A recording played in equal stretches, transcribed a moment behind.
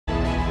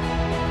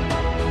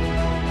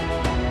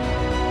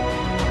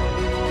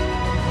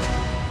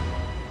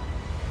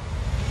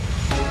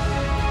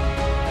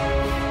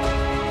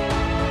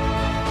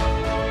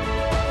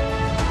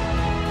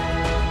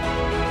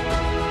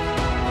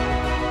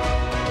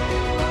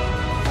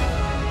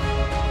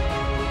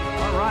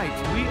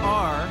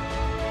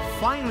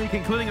finally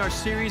concluding our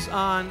series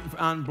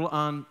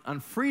on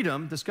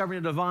freedom,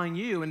 discovering the divine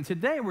you. And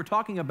today we're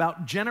talking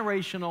about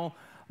generational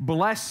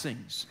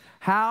blessings,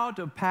 how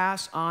to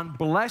pass on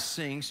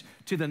blessings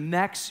to the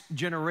next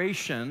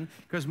generation.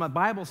 Because my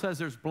Bible says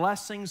there's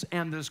blessings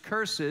and there's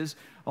curses.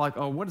 Like,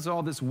 oh, what is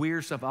all this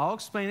weird stuff? I'll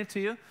explain it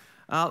to you.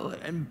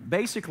 And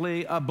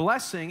basically, a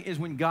blessing is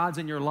when God's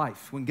in your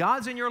life. When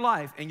God's in your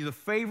life and the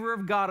favor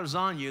of God is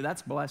on you,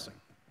 that's blessing.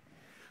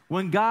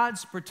 When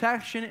God's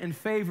protection and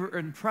favor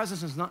and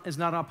presence is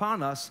not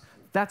upon us,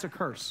 that's a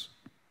curse.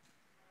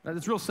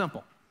 It's real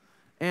simple.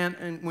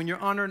 And when you're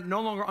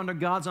no longer under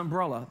God's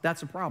umbrella,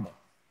 that's a problem.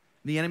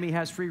 The enemy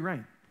has free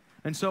reign.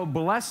 And so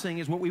blessing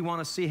is what we want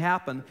to see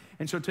happen.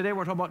 And so today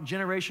we're talking about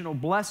generational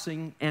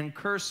blessing and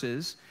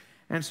curses.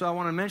 And so I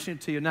want to mention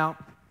it to you. Now,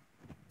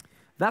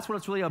 that's what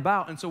it's really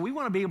about. And so what we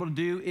want to be able to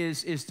do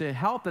is to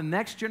help the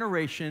next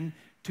generation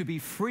to be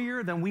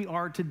freer than we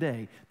are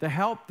today, to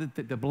help,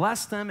 to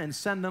bless them and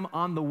send them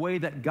on the way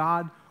that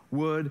God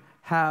would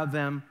have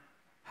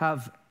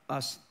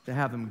us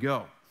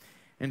go.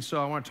 And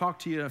so I want to talk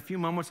to you in a few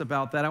moments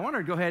about that. I want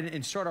to go ahead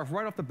and start off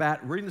right off the bat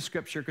reading the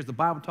scripture because the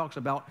Bible talks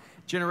about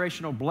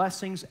generational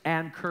blessings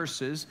and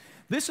curses.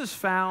 This is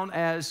found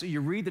as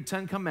you read the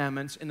Ten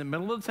Commandments. In the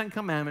middle of the Ten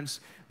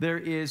Commandments, there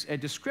is a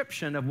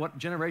description of what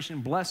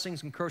generation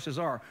blessings and curses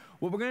are.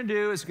 What we're going to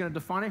do is we're going to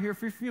define it here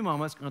for a few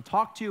moments. I'm going to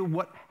talk to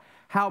you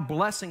how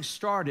blessings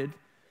started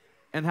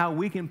and how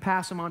we can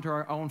pass them on to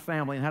our own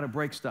family and how to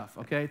break stuff,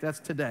 okay? That's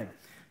today.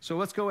 So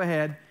let's go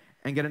ahead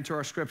and get into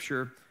our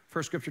scripture.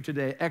 First scripture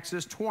today,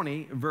 Exodus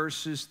 20,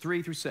 verses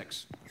 3 through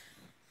 6.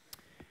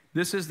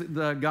 This is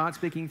the God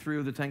speaking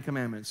through the Ten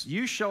Commandments.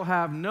 You shall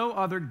have no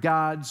other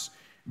gods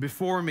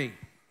before me.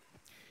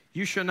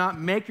 You shall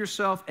not make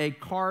yourself a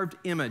carved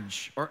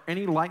image or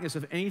any likeness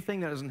of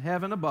anything that is in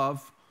heaven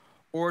above,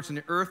 or it's in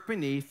the earth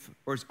beneath,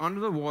 or it's under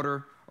the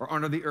water, or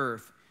under the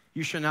earth.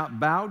 You shall not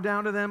bow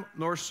down to them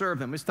nor serve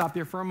them. Let me stop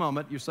there for a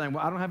moment. You're saying,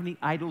 well, I don't have any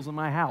idols in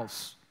my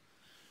house.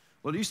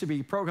 Well, there used to be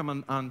a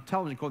program on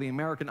television called The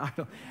American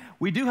Idol.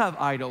 We do have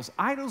idols.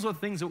 Idols are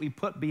things that we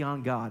put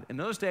beyond God. In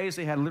those days,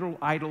 they had little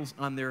idols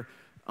on their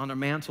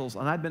mantles.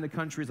 And I've been to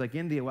countries like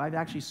India where I've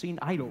actually seen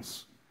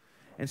idols.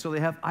 And so they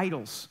have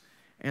idols,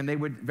 and they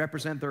would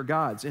represent their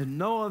gods. And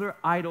no other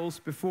idols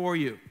before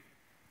you.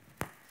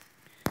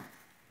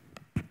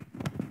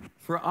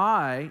 For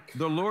I,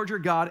 the Lord your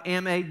God,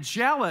 am a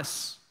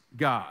jealous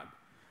God,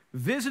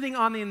 visiting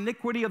on the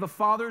iniquity of the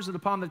fathers and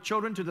upon the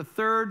children to the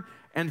third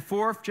and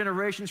fourth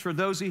generations for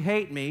those who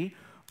hate me,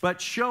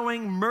 but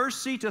showing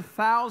mercy to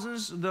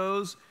thousands of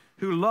those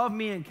who love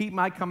me and keep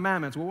my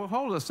commandments. Well,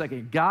 hold a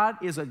second. God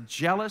is a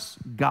jealous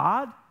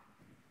God?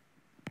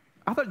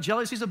 I thought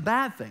jealousy is a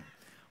bad thing.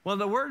 Well,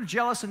 the word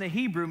jealous in the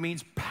Hebrew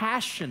means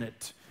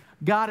passionate.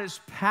 God is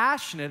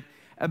passionate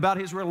about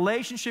his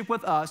relationship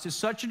with us to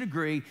such a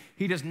degree,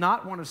 he does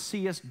not want to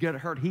see us get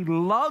hurt. He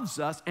loves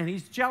us, and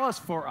he's jealous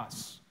for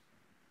us.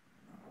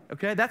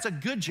 Okay, that's a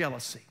good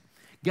jealousy.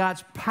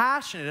 God's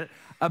passionate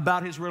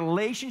about his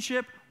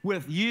relationship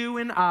with you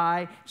and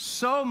I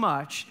so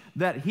much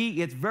that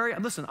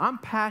listen, I'm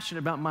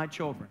passionate about my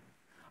children.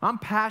 I'm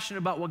passionate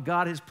about what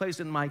God has placed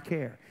in my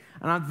care.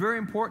 And it's very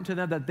important to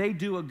them that they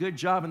do a good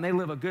job and they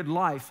live a good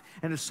life.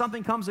 And if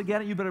something comes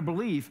against it, you better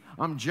believe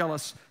I'm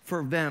jealous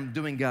for them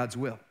doing God's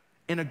will.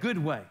 In a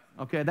good way,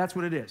 okay? That's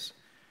what it is.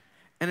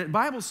 And the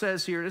Bible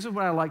says here, this is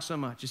what I like so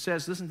much. It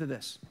says, listen to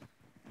this.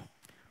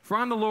 For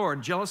I'm the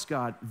Lord, jealous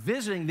God,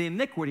 visiting the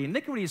iniquity.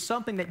 Iniquity is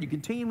something that you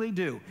continually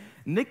do.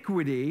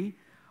 Iniquity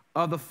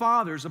of the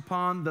fathers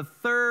upon the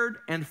third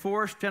and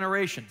fourth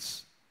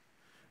generations.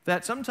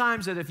 That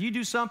sometimes that if you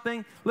do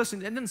something,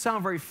 listen, it doesn't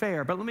sound very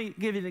fair, but let me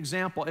give you an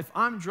example. If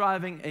I'm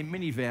driving a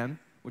minivan,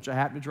 which I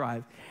happen to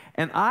drive,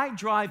 and I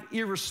drive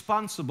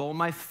irresponsible,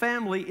 my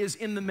family is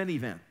in the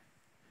minivan.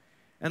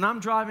 And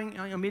I'm driving,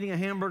 I'm eating a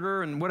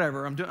hamburger and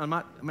whatever.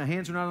 My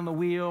hands are not on the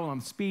wheel,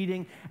 I'm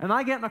speeding, and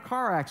I get in a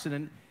car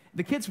accident.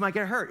 The kids might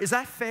get hurt. Is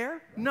that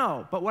fair?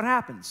 No. But what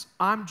happens?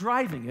 I'm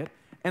driving it,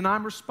 and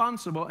I'm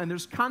responsible, and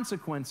there's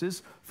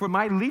consequences for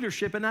my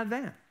leadership in that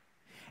van.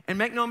 And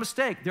make no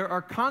mistake, there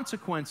are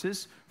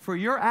consequences for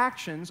your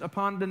actions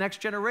upon the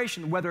next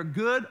generation, whether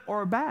good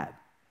or bad.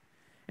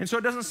 And so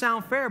it doesn't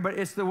sound fair, but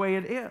it's the way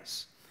it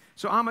is.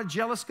 So I'm a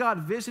jealous God,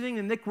 visiting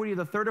iniquity of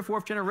the third or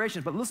fourth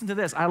generations. But listen to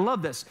this. I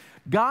love this.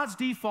 God's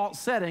default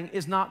setting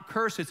is not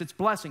curses, it's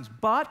blessings.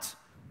 But,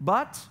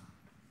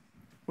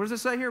 what does it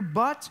say here?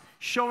 But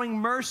showing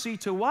mercy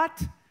to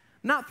what?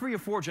 Not 3 or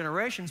 4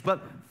 generations,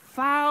 but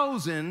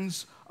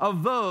thousands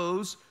of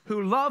those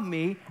who love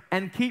me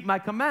and keep my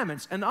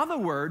commandments. In other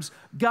words,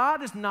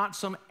 God is not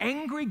some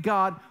angry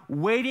God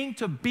waiting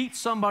to beat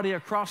somebody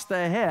across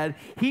the head.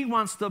 He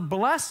wants to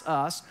bless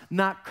us,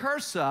 not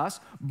curse us,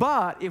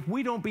 But if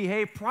we don't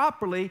behave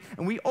properly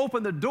and we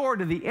open the door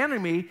to the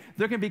enemy,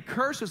 there can be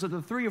curses of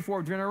the 3 or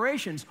 4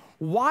 generations.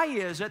 Why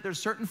is it there's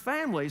certain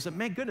families that,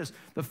 my goodness,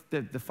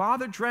 the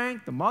father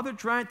drank, the mother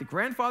drank, the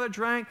grandfather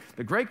drank,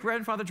 the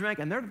great-grandfather drank,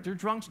 and they're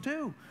drunks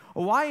too?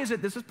 Well, why is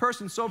it this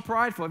person's so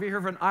prideful? Have you heard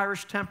of an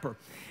Irish temper?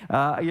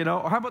 You know,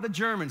 or how about the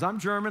Germans? I'm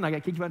German. I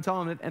keep on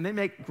telling them it, and they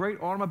make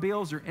great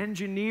automobiles. They're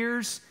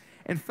engineers.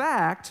 In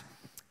fact,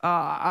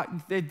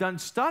 they've done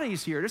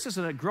studies here. This is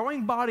a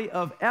growing body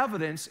of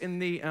evidence in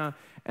the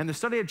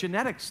study of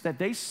genetics that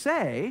they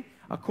say,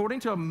 according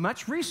to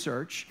much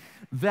research,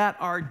 that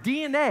our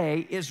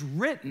DNA is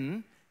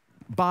written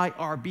by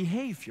our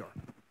behavior.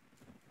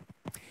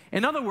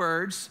 In other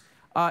words,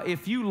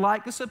 if you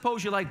let's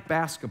suppose you like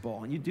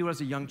basketball, and you do it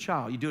as a young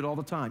child, you do it all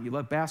the time, you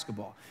love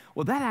basketball.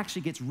 Well, that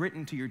actually gets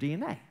written to your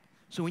DNA.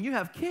 So when you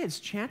have kids,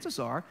 chances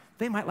are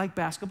they might like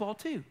basketball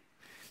too.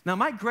 Now,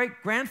 my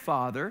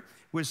great-grandfather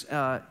was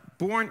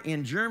born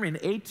in Germany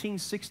in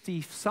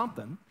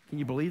 1860-something. Can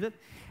you believe it?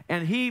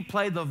 And he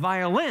played the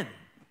violin.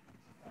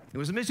 He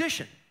was a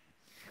musician.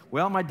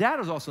 Well, my dad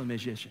was also a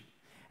musician.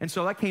 And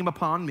so that came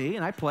upon me,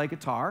 and I play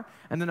guitar.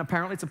 And then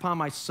apparently it's upon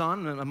my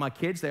son and my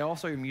kids. They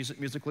also are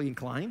musically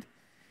inclined.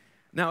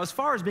 Now, as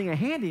far as being a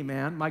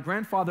handyman, my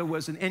grandfather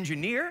was an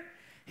engineer.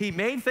 He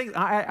made things.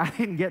 I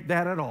didn't get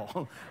that at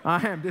all.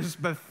 I am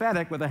just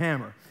pathetic with a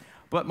hammer.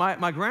 But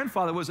my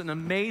grandfather was an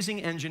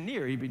amazing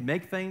engineer. He would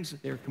make things.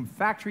 They were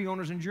factory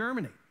owners in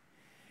Germany.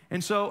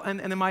 And so, and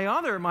then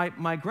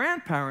my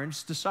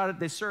grandparents decided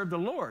they served the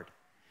Lord.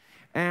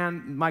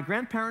 And my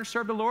grandparents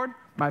served the Lord.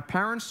 My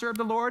parents served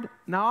the Lord.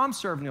 Now I'm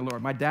serving the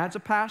Lord. My dad's a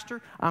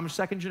pastor. I'm a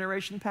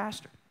second-generation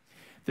pastor.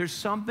 There's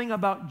something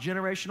about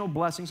generational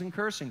blessings and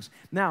cursings.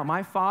 Now,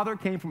 my father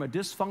came from a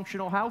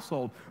dysfunctional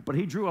household, but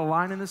he drew a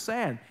line in the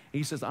sand.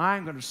 He says,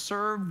 I'm going to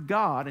serve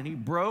God, and he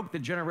broke the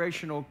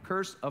generational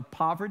curse of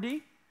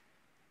poverty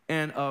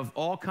and of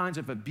all kinds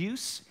of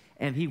abuse,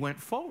 and he went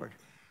forward.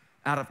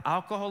 Out of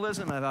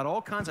alcoholism, out of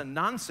all kinds of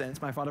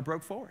nonsense, my father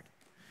broke forward.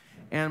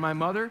 And my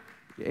mother,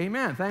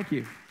 amen, thank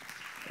you.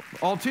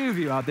 All 2 of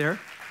you out there.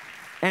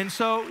 And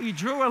so he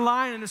drew a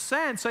line in the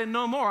sand saying,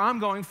 no more, I'm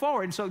going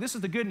forward. And so this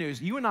is the good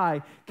news. You and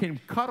I can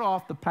cut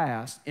off the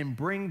past and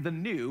bring the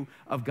new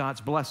of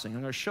God's blessing.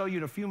 I'm going to show you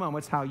in a few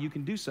moments how you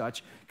can do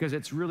such, because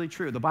it's really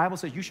true. The Bible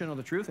says you shall know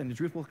the truth, and the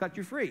truth will set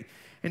you free.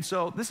 And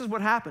so this is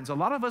what happens. A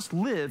lot of us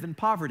live in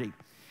poverty.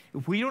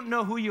 If we don't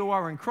know who you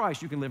are in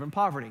Christ, you can live in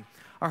poverty.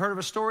 I heard of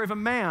a story of a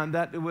man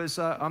that was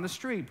on the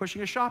street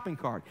pushing a shopping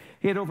cart.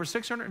 He had over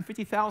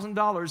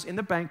 $650,000 in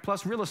the bank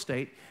plus real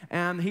estate,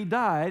 and he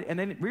died, and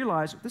they didn't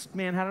realize this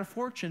man had a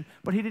fortune,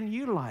 but he didn't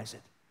utilize it.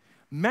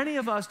 Many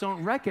of us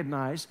don't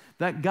recognize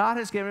that God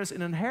has given us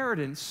an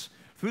inheritance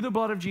through the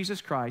blood of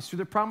Jesus Christ, through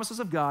the promises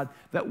of God,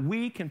 that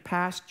we can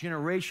pass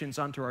generations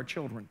onto our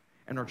children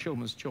and our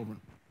children's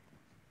children.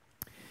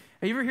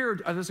 Have you ever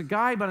heard, there's a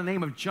guy by the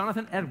name of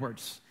Jonathan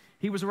Edwards.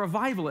 He was a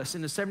revivalist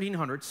in the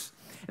 1700s.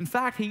 In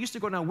fact, he used to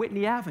go down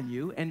Whitney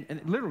Avenue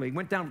and literally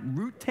went down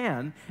Route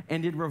 10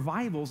 and did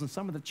revivals in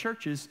some of the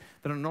churches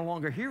that are no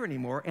longer here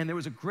anymore. And there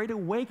was a great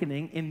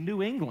awakening in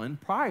New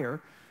England prior,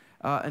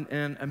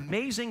 and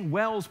amazing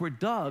wells were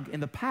dug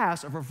in the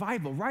past of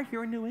revival right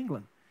here in New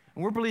England.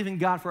 And we're believing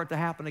God for it to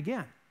happen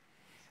again.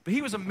 But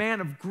he was a man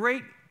of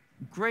great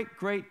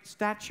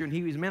stature, and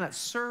he was a man that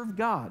served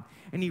God,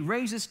 and he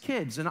raised his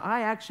kids. And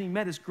I actually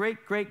met his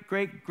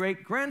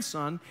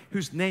great-grandson,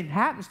 whose name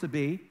happens to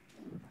be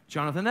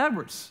Jonathan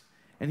Edwards,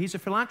 and he's a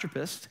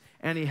philanthropist,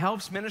 and he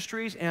helps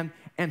ministries, and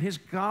his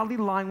godly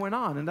line went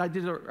on. And I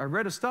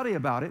read a study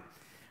about it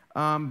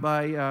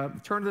by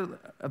turn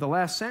of the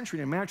last century.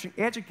 An American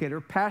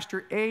educator,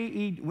 Pastor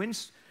A.E.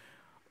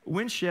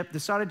 Winship,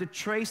 decided to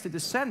trace the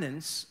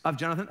descendants of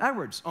Jonathan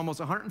Edwards almost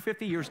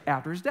 150 years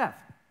after his death.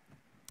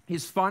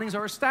 His findings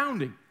are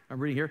astounding, I'm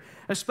reading here,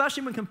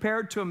 especially when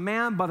compared to a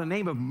man by the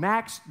name of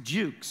Max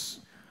Jukes.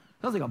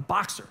 Sounds like a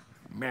boxer.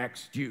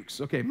 Max Jukes.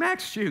 Okay,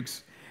 Max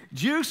Jukes.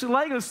 Jukes'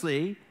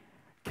 legacy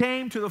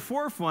came to the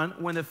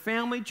forefront when the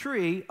family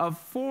tree of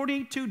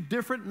 42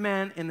 different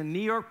men in the New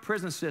York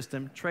prison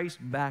system traced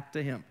back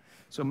to him.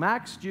 So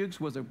Max Jukes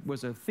was a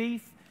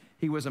thief.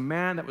 He was a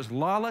man that was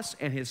lawless,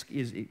 and his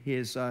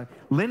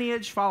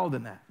lineage followed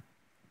in that.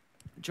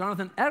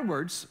 Jonathan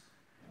Edwards,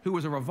 who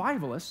was a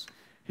revivalist,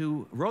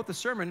 who wrote the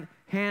sermon,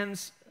 I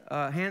can't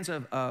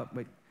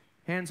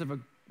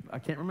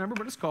remember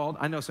what it's called.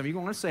 I know some of you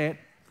want to say it.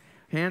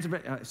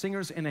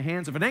 Singers in the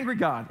hands of an angry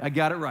God. I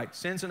got it right.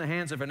 Sins in the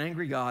hands of an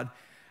angry God.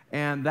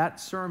 And that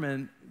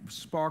sermon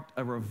sparked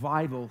a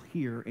revival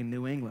here in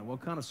New England.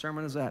 What kind of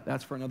sermon is that?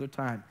 That's for another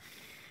time.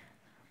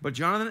 But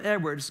Jonathan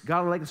Edwards'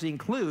 godly legacy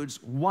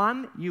includes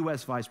 1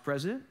 U.S. vice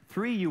president,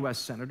 3 U.S.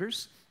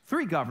 senators,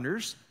 3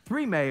 governors,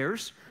 3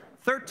 mayors,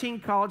 13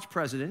 college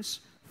presidents,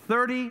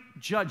 30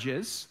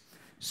 judges,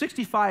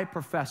 65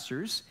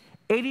 professors,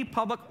 80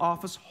 public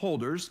office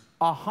holders,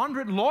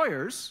 100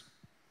 lawyers,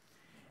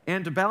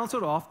 and to balance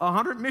it off,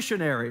 100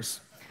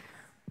 missionaries.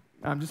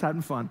 I'm just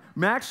having fun.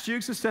 Max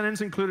Jukes'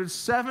 descendants included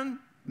 7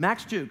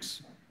 Max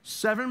Jukes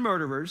 7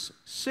 murderers,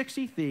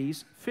 60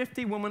 thieves,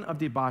 50 women of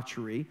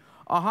debauchery,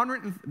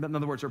 in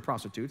other words, they're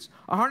prostitutes,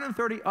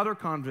 130 other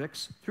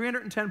convicts,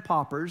 310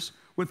 paupers,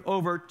 with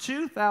over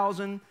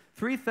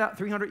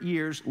 2,300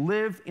 years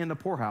lived in the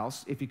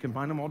poorhouse, if you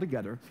combine them all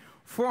together.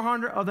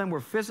 400 of them were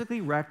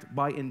physically wrecked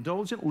by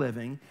indulgent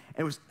living, and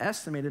it was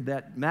estimated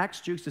that Max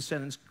Duke's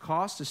descendants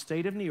cost the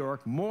state of New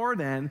York more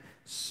than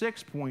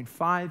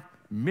 $6.5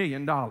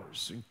 million.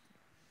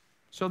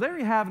 So there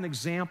you have an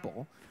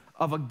example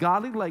of a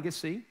godly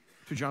legacy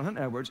to Jonathan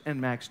Edwards and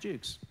Max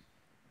Jukes.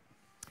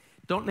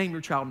 Don't name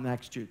your child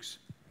Max Jukes.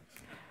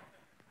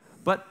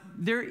 But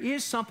there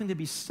is something to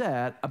be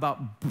said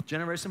about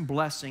generation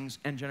blessings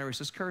and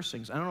generation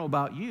cursings. I don't know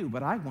about you,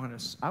 but I want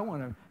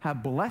to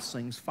have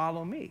blessings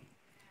follow me.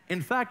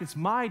 In fact, it's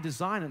my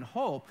design and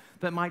hope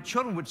that my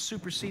children would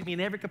supersede me in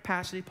every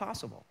capacity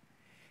possible.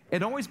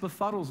 It always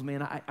befuddles me,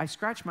 and I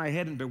scratch my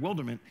head in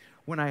bewilderment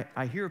when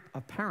I hear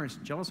of parents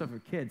jealous of their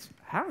kids.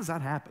 How does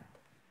that happen?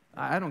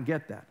 I don't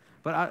get that.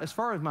 But as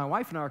far as my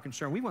wife and I are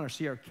concerned, we want to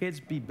see our kids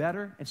be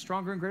better and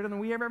stronger and greater than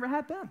we ever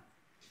had been.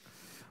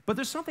 But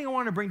there's something I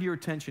want to bring to your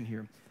attention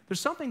here. There's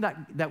something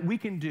that we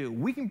can do.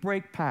 We can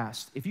break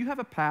past. If you have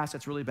a past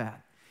that's really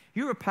bad,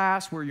 you have a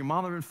past where your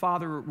mother and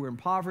father were in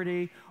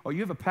poverty, or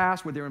you have a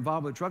past where they're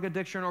involved with drug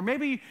addiction, or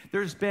maybe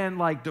there's been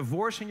like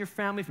divorce in your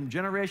family from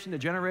generation to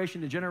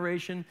generation to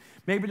generation.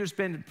 Maybe there's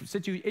been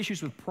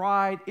issues with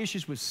pride,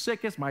 issues with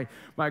sickness. My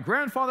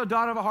grandfather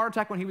died of a heart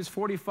attack when he was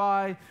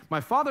 45. My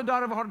father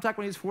died of a heart attack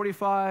when he was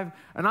 45,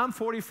 and I'm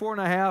 44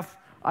 and a half.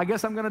 I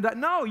guess I'm going to die.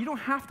 No, you don't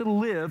have to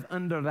live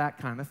under that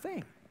kind of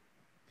thing.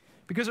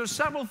 Because there's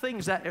several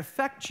things that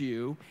affect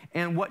you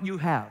and what you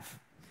have.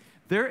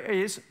 There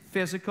is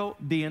physical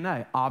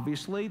DNA.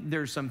 Obviously,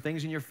 there's some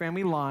things in your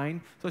family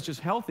line, such as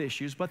health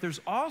issues, but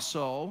there's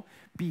also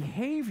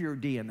behavior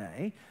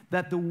DNA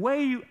that the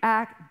way you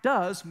act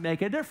does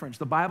make a difference.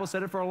 The Bible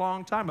said it for a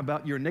long time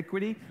about your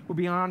iniquity will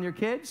be on your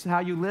kids, how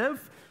you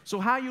live.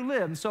 So how you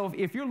live. And so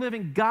if you're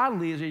living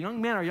godly as a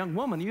young man or a young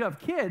woman, you have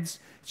kids,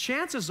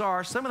 chances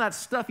are some of that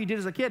stuff you did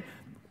as a kid,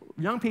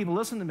 young people,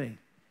 listen to me.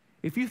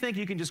 If you think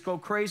you can just go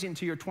crazy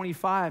until you're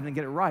 25 and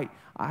get it right,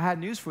 I had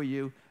news for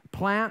you.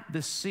 Plant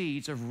the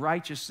seeds of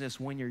righteousness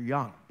when you're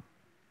young.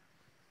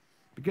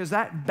 Because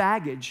that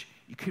baggage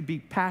could be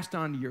passed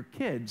on to your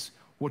kids.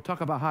 We'll talk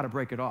about how to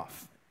break it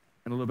off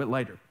in a little bit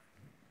later.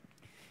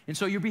 And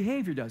so your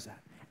behavior does that.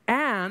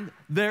 And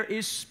there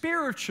is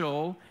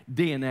spiritual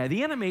DNA.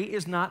 The enemy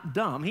is not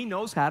dumb. He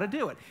knows how to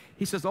do it.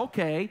 He says,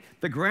 okay,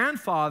 the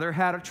grandfather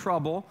had a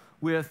trouble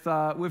with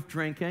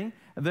drinking.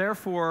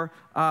 Therefore,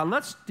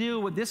 let's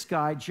deal with this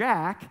guy,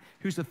 Jack,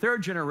 who's the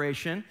 3rd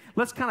generation.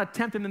 Let's kind of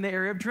tempt him in the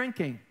area of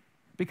drinking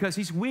because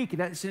he's weak.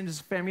 That's in his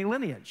family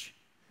lineage.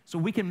 So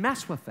we can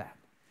mess with that.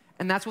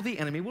 And that's what the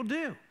enemy will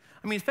do.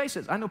 I mean, face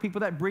it, I know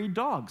people that breed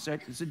dogs.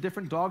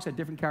 Different dogs have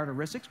different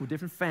characteristics, with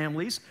different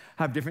families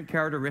have different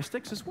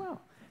characteristics as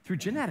well, through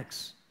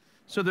genetics.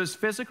 So there's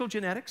physical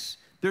genetics,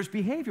 there's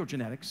behavioral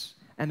genetics,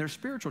 and there's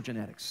spiritual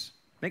genetics.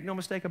 Make no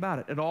mistake about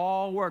it. It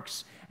all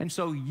works. And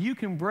so you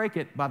can break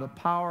it by the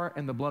power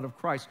and the blood of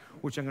Christ,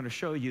 which I'm going to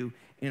show you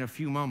in a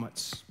few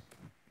moments.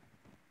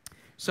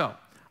 So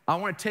I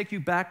want to take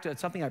you back to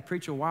something I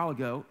preached a while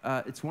ago.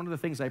 It's one of the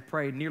things I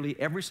pray nearly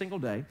every single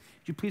day. Would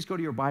you please go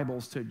to your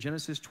Bibles to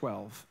Genesis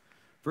 12,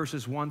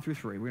 verses 1 through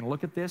 3. We're going to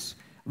look at this,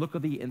 look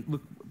at the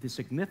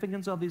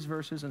significance of these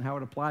verses and how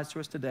it applies to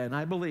us today. And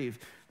I believe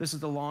this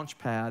is the launch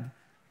pad,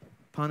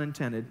 pun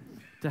intended,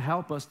 to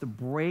help us to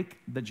break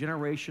the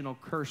generational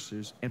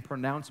curses and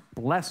pronounce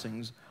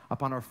blessings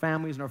upon our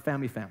families and our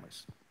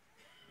families.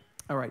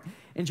 All right.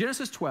 In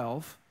Genesis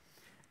 12,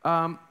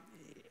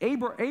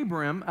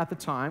 Abram at the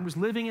time was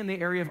living in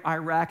the area of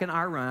Iraq and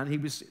Iran.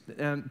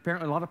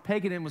 Apparently a lot of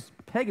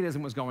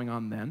paganism was going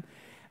on then.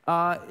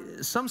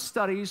 Some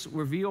studies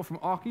reveal from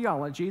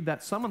archaeology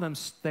that some of them,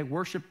 they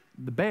worship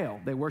the Baal.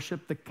 They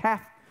worship the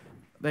calf.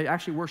 They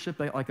actually worship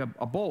like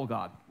a bull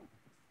god.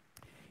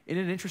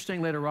 Isn't it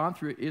interesting later on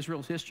through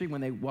Israel's history when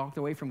they walked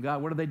away from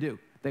God, what do?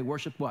 They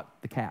worship what?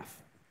 The calf.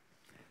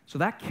 So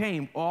that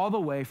came all the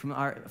way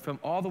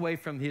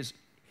from his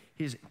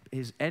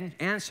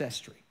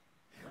ancestry.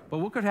 But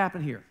what could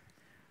happen here?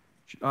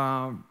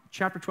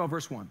 Chapter 12,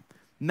 verse 1.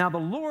 Now the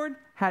Lord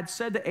had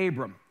said to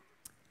Abram,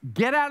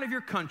 get out of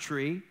your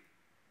country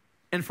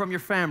and from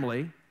your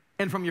family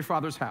and from your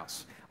father's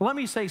house. Well, let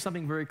me say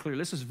something very clear.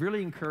 This is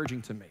really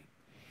encouraging to me.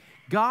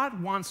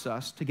 God wants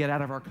us to get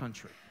out of our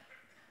country.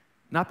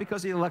 Not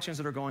because of the elections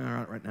that are going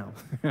on right now.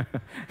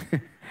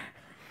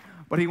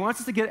 But he wants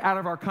us to get out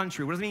of our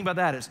country. What does he mean by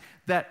that? Is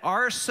that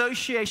our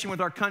association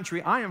with our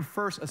country, I am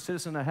first a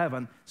citizen of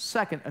heaven,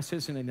 second a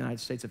citizen of the United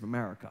States of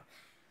America.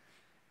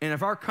 And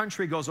if our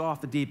country goes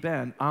off the deep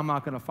end, I'm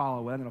not going to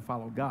follow it. I'm going to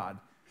follow God.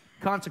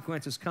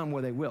 Consequences come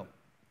where they will.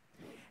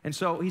 And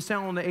so he's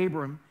telling to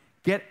Abram,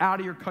 get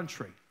out of your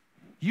country.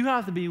 You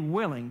have to be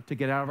willing to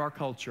get out of our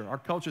culture. Our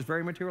culture is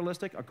very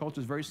materialistic. Our culture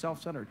is very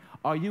self-centered.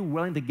 Are you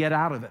willing to get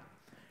out of it?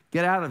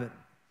 Get out of it.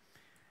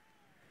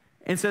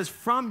 And it says,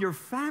 from your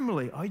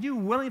family. Are you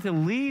willing to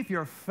leave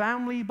your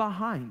family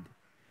behind?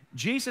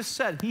 Jesus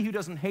said, he who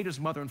doesn't hate his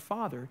mother and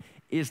father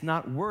is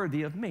not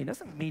worthy of me. It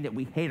doesn't mean that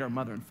we hate our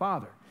mother and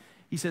father.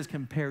 He says,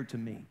 compared to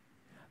me.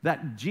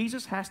 That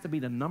Jesus has to be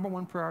the number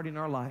one priority in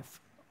our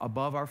life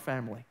above our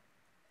family.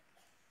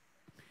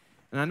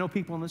 And I know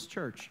people in this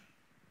church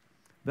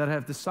that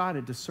have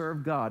decided to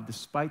serve God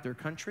despite their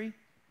country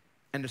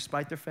and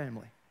despite their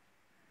family.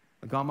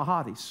 The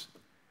Gamahadis,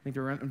 I think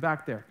they're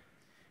back there.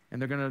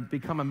 And they're going to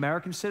become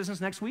American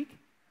citizens next week.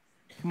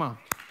 Come on.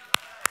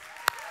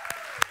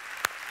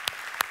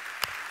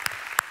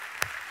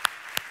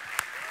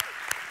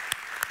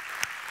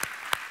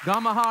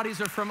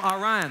 Gamahadis are from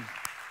Iran.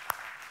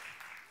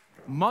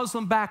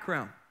 Muslim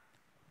background.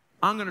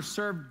 I'm going to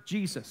serve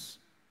Jesus.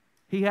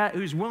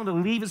 He's willing to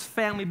leave his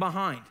family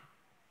behind,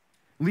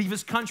 leave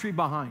his country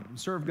behind, and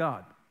serve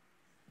God.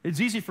 It's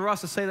easy for us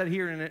to say that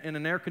here in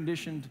an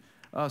air-conditioned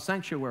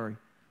sanctuary.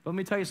 But let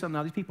me tell you something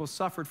now. These people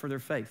suffered for their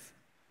faith.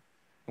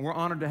 And we're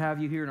honored to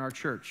have you here in our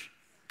church.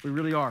 We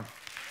really are.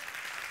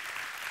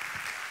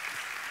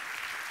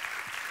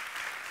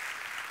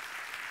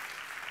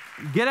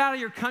 Get out of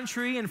your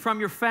country and from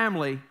your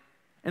family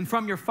and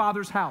from your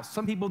father's house.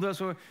 Some people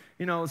do,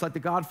 you know, it's like the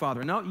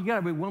Godfather. No, you got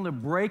to be willing to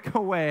break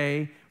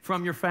away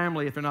from your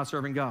family if they're not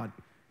serving God.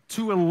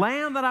 To a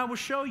land that I will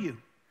show you.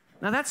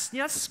 Now, that's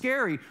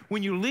scary.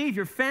 When you leave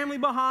your family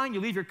behind,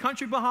 you leave your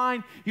country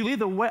behind, you leave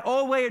the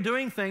old way of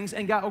doing things,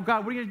 and God, oh,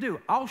 God, what are you going to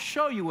do? I'll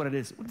show you what it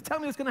is. Tell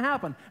me what's going to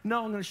happen.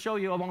 No, I'm going to show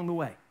you along the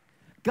way.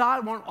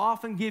 God won't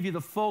often give you the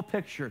full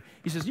picture.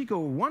 He says, you go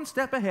one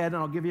step ahead, and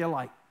I'll give you a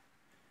light.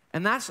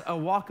 And that's a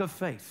walk of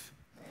faith.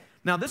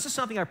 Now, this is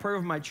something I pray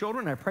over my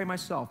children, and I pray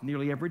myself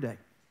nearly every day.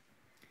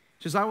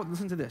 He says,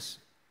 listen to this.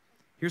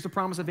 Here's the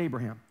promise of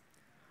Abraham.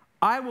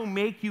 I will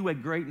make you a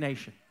great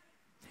nation.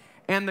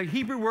 And the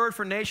Hebrew word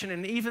for nation,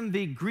 and even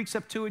the Greek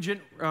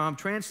Septuagint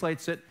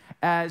translates it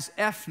as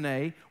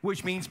ethne,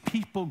 which means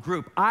people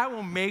group. I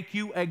will make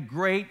you a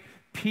great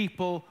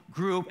people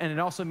group, and it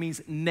also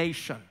means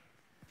nation.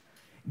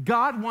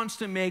 God wants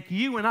to make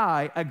you and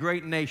I a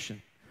great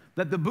nation.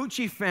 That the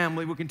Bucci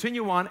family will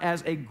continue on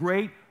as a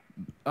great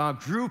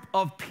group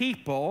of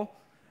people,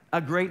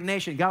 a great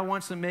nation. God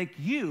wants to make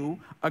you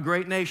a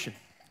great nation.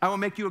 I will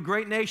make you a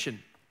great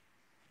nation.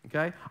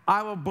 Okay?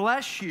 I will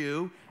bless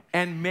you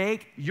and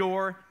make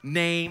your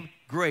name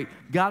great.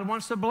 God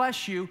wants to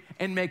bless you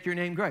and make your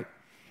name great.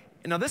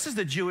 Now, this is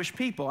the Jewish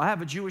people. I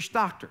have a Jewish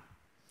doctor.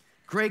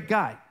 Great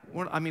guy.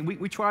 I mean,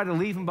 we try to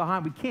leave him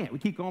behind. We can't. We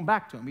keep going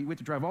back to him. We have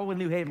to drive all the way to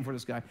New Haven for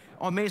this guy.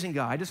 Oh, amazing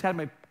guy. I just had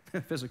my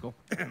physical.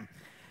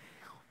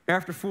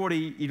 After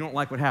 40, you don't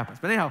like what happens.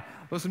 But anyhow,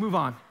 let's move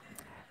on.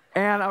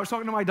 And I was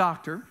talking to my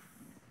doctor,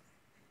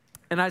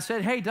 and I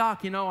said, hey,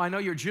 doc, you know, I know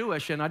you're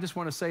Jewish, and I just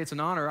want to say it's an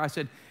honor. I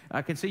said,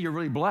 I can see you're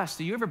really blessed.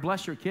 Do you ever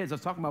bless your kids? I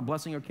was talking about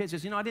blessing your kids. He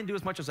says, you know, I didn't do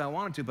as much as I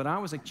wanted to, but when I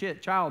was a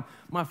child,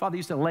 my father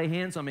used to lay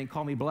hands on me and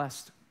call me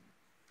blessed.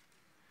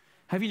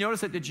 Have you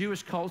noticed that the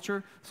Jewish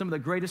culture, some of the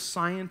greatest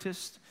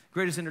scientists,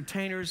 greatest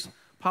entertainers,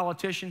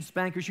 politicians,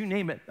 bankers, you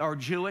name it, are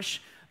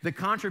Jewish? The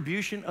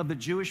contribution of the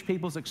Jewish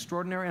people is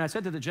extraordinary. And I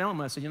said to the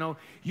gentleman, I said, you know,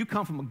 you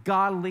come from a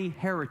godly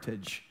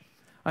heritage.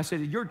 I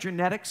said, your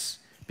genetics,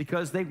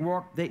 because they've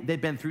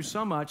been through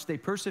so much, they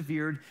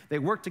persevered, they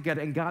worked together,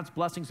 and God's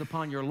blessings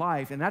upon your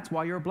life, and that's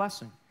why you're a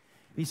blessing.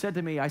 He said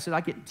to me, I said, I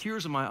get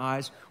tears in my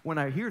eyes when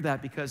I hear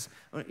that because,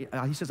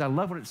 he says, I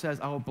love when it says,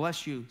 I will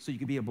bless you so you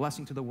can be a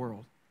blessing to the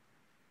world.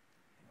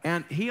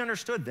 And he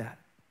understood that.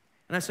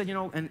 And I said, you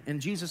know, and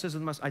Jesus is,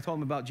 I told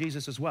him about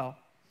Jesus as well.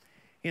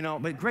 You know,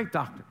 but great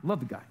doctor, love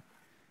the guy.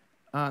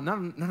 Not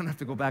enough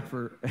to go back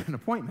for an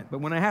appointment,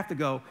 but when I have to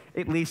go,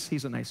 at least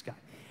he's a nice guy.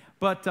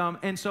 But,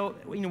 and so,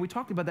 you know, we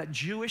talked about that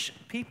Jewish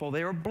people,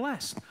 they are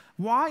blessed.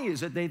 Why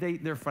is it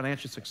they're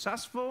financially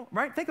successful,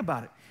 right? Think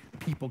about it.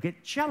 People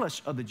get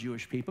jealous of the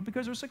Jewish people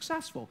because they're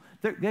successful.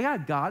 They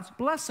have God's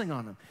blessing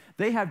on them.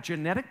 They have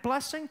genetic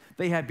blessing,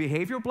 they have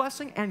behavioral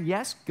blessing, and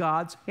yes,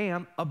 God's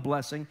hand of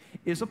blessing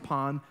is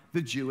upon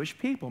the Jewish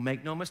people.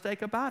 Make no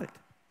mistake about it.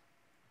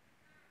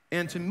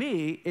 And to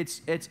me,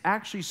 it's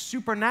actually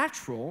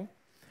supernatural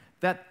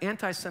that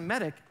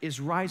anti-Semitic is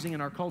rising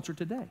in our culture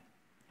today.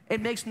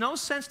 It makes no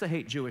sense to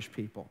hate Jewish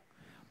people,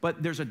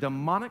 but there's a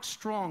demonic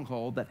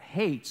stronghold that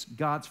hates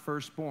God's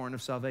firstborn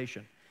of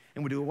salvation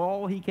and will do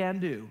all he can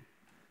do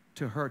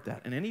to hurt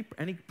that. And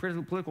any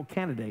political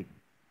candidate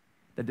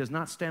that does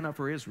not stand up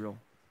for Israel,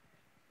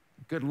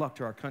 good luck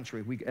to our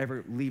country if we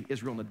ever leave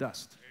Israel in the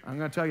dust. I'm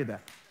going to tell you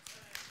that.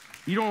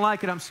 You don't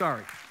like it, I'm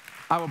sorry.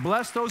 I will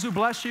bless those who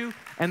bless you,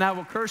 and I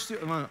will curse you.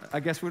 Well, I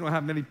guess we don't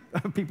have many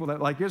people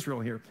that like Israel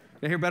here.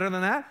 Can you hear better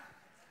than that?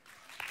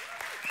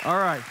 All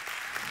right.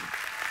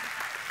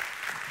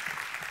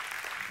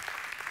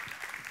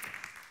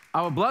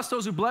 I will bless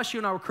those who bless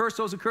you, and I will curse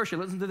those who curse you.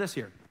 Listen to this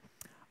here.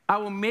 I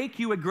will make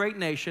you a great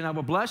nation. I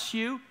will bless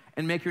you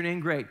and make your name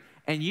great.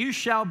 and you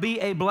shall be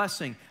a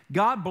blessing.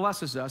 God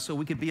blesses us so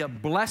we can be a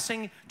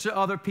blessing to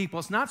other people.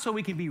 It's not so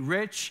we can be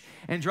rich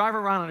and drive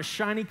around in a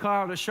shiny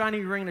car with a shiny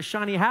ring and a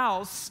shiny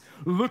house.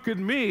 Look at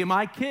me,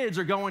 my kids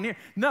are going here.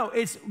 No,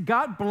 it's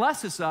God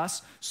blesses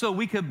us so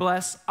we could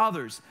bless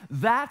others.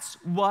 That's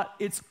what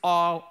it's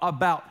all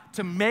about,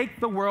 to make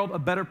the world a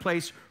better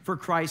place for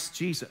Christ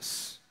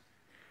Jesus.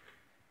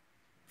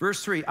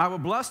 Verse 3, I will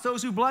bless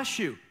those who bless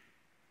you,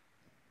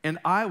 and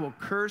I will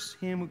curse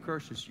him who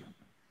curses you.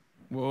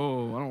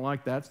 Whoa, I don't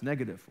like that. It's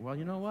negative. Well,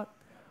 you know what?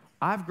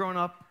 I've grown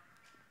up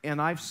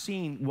and I've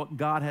seen what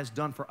God has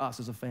done for us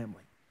as a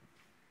family.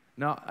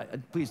 Now,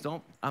 please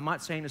don't, I'm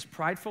not saying this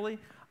pridefully.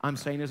 I'm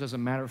saying this as a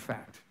matter of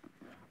fact.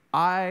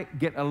 I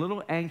get a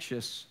little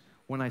anxious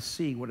when I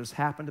see what has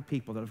happened to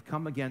people that have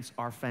come against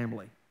our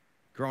family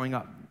growing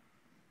up.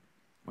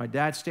 My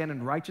dad stand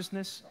in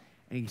righteousness,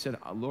 and he said,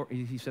 Lord,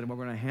 he said, we're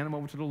going to hand them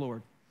over to the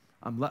Lord.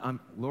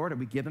 Lord,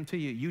 we give them to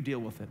you. You deal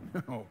with it.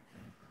 No.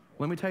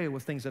 Let me tell you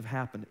what things have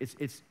happened.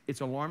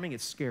 It's alarming.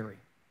 It's scary.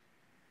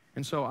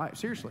 And so,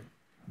 seriously,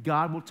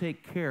 God will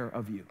take care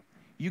of you.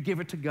 You give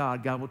it to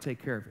God, God will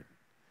take care of it.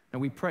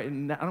 And we pray,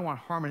 and I don't want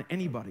harming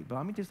anybody, but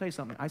let me just tell you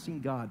something. I've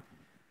seen God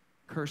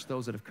curse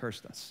those that have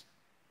cursed us.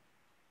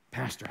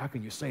 Pastor, how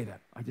can you say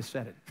that? I just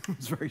said it.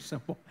 It's very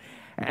simple.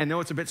 And I know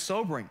it's a bit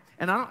sobering.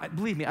 And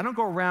believe me, I don't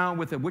go around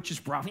with a witch's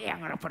breath. Yeah, I'm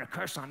going to put a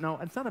curse on. No,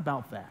 it's not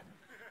about that.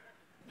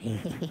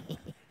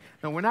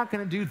 No, we're not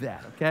going to do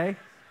that, okay?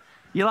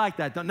 You like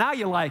that? Now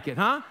you like it,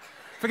 huh?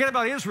 Forget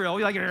about Israel.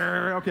 You like it?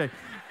 Okay.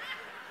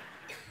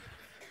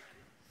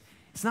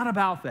 It's not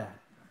about that.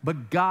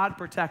 But God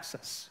protects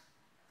us.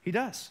 He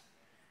does.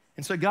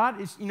 And so God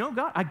is,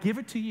 God, I give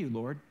it to you,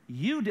 Lord.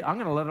 I'm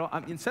going to let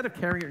it, instead of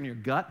carrying it in your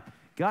gut,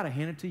 God, I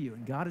hand it to you.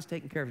 And God is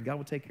taking care of it. God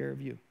will take care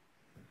of you.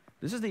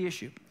 This is the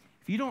issue.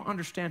 If you don't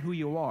understand who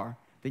you are,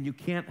 then you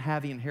can't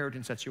have the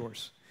inheritance that's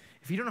yours.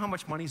 If you don't know how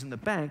much money's in the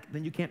bank,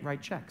 then you can't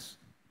write checks.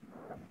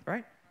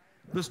 Right?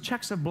 Those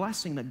checks of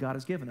blessing that God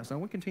has given us. Now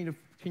we'll continue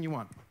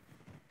on.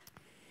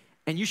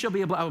 And you shall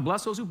be I will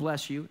bless those who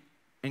bless you,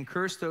 and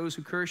curse those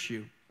who curse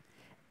you.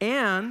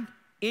 And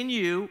in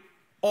you,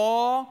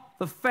 all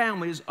the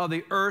families of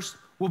the earth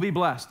will be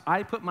blessed.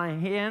 I put my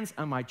hands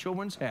on my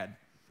children's head,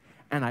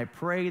 and I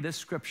pray this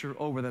scripture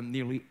over them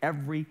nearly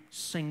every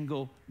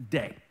single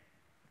day.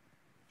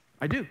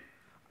 I do.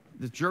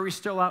 The jury's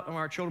still out on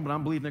our children, but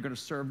I'm believing they're going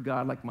to serve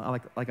God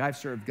like I've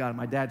served God.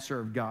 My dad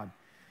served God.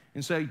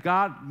 And so,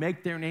 God,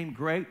 make their name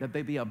great, that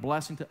they be a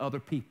blessing to other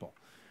people.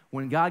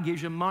 When God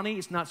gives you money,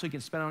 it's not so you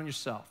can spend it on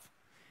yourself.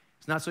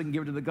 It's not so you can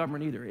give it to the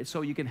government either. It's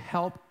so you can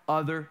help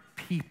other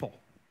people.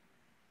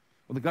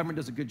 Well, the government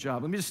does a good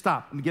job. Let me just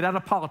stop. Let me get out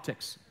of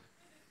politics.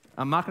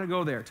 I'm not going to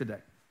go there today.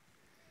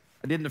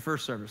 I did in the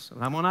first service.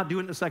 I will not do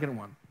it in the second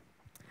one.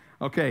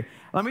 Okay,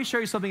 let me show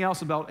you something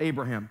else about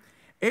Abraham.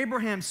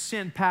 Abraham's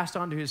sin passed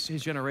on to his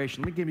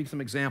generation. Let me give you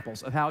some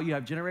examples of how you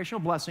have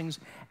generational blessings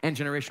and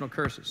generational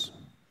curses.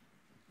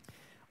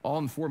 All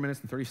in 4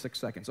 minutes and 36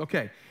 seconds.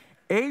 Okay,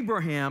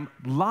 Abraham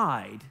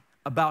lied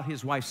about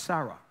his wife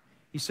Sarah.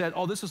 He said,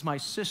 oh, this is my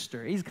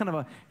sister. He kind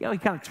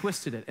of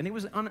twisted it, and it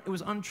was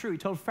untrue. He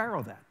told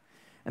Pharaoh that.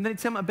 And then he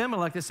told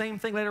Abimelech the same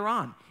thing later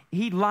on.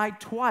 He lied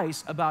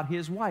twice about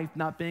his wife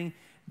not being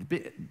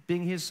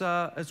his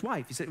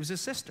wife. He said it was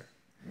his sister.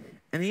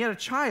 And he had a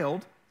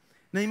child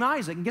named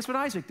Isaac, and guess what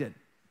Isaac did?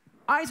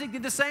 Isaac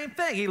did the same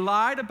thing. He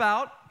lied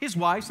about his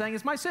wife, saying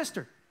it's my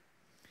sister.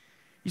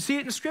 You see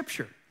it in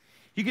Scripture.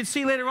 You can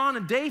see later on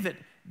in David,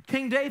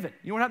 King David.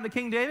 You know what happened to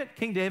King David?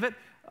 King David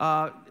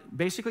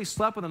basically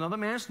slept with another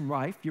man's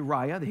wife,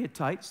 Uriah the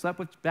Hittite, slept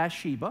with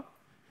Bathsheba,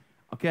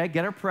 okay,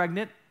 get her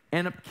pregnant,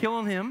 end up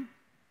killing him,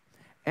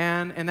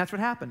 and that's what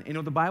happened. You know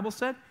what the Bible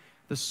said?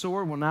 The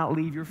sword will not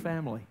leave your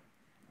family.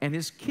 And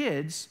his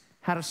kids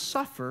had to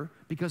suffer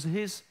because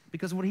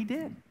of what he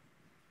did.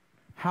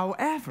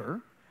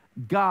 However,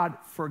 God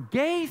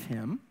forgave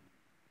him,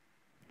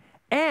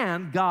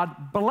 and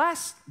God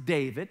blessed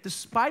David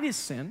despite his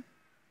sin.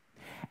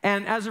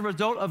 And as a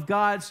result of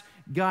God's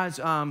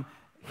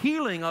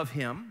healing of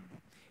him,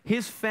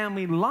 his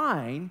family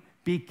line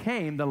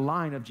became the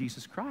line of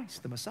Jesus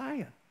Christ, the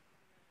Messiah.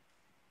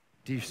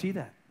 Do you see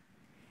that?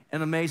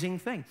 An amazing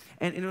thing.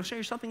 And it'll show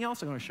you something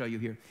else I'm going to show you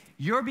here.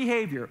 Your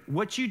behavior,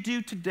 what you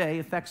do today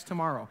affects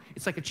tomorrow.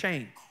 It's like a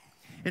chain.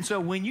 And so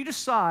when you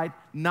decide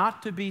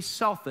not to be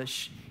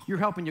selfish, you're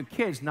helping your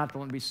kids not to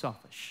want to be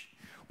selfish.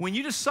 When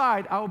you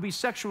decide I will be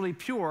sexually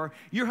pure,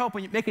 you're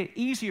helping make it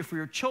easier for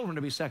your children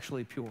to be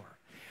sexually pure.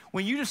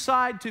 When you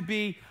decide to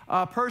be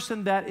a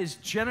person that is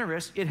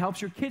generous, it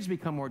helps your kids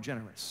become more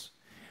generous.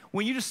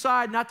 When you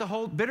decide not to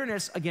hold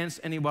bitterness against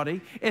anybody,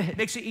 it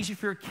makes it easy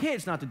for your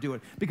kids not to do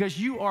it because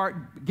you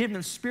are giving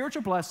them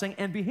spiritual blessing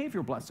and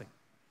behavioral blessing.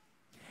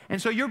 And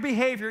so your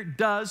behavior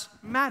does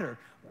matter.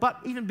 But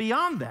even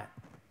beyond that,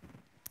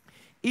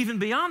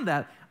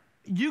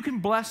 you can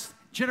bless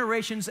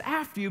generations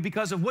after you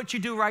because of what you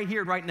do right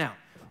here, right now.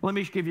 Let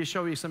me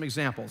show you some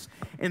examples.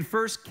 In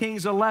 1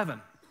 Kings 11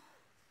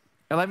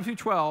 through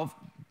 12,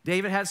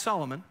 David had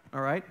Solomon,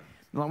 all right?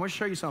 Now, I want to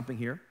show you something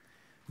here.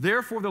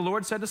 Therefore, the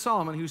Lord said to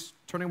Solomon, who's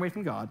turning away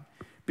from God,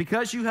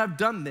 because you have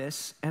done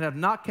this and have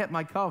not kept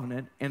my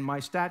covenant and my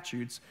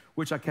statutes,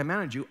 which I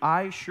commanded you,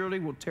 I surely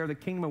will tear the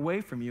kingdom away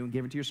from you and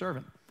give it to your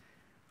servant.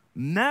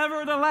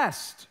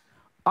 Nevertheless,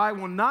 I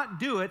will not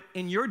do it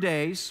in your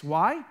days.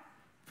 Why?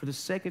 For the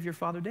sake of your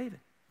father David.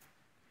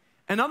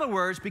 In other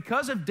words,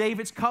 because of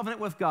David's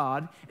covenant with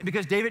God, and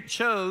because David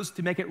chose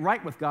to make it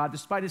right with God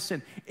despite his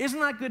sin.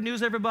 Isn't that good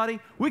news, everybody?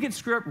 We can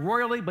screw up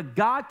royally, but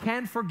God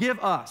can forgive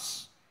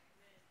us.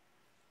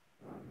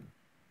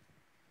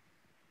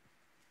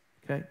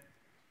 Okay?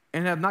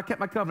 And have not kept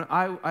my covenant,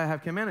 I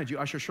have commanded you.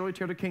 I shall surely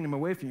tear the kingdom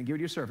away from you and give it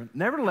to your servant.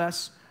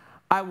 Nevertheless,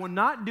 I will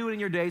not do it in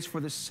your days for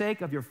the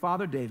sake of your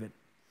father David.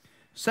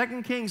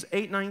 2 Kings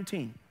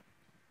 8:19.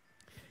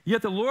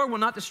 Yet the Lord will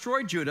not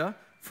destroy Judah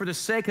for the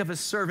sake of his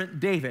servant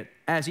David,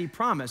 as he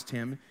promised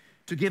him,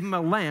 to give him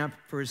a lamp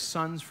for his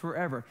sons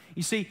forever.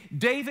 You see,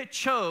 David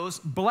chose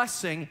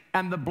blessing,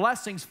 and the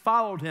blessings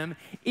followed him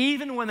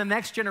even when the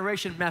next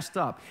generation messed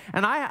up.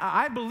 And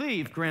I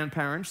believe,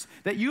 grandparents,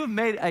 that you have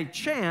made a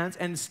chance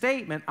and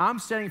statement, I'm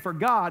standing for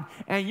God,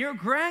 and your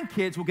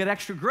grandkids will get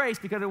extra grace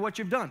because of what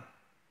you've done.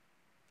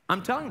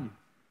 I'm telling you.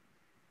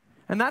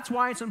 And that's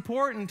why it's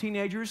important,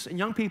 teenagers and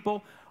young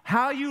people,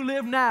 how you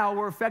live now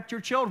will affect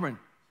your children.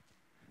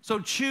 So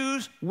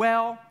choose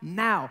well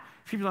now.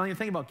 People don't even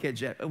think about kids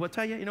yet. I will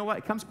tell you, you know what?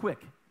 It comes quick.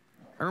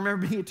 I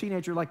remember being a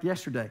teenager like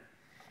yesterday,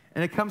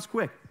 and it comes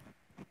quick.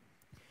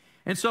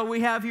 And so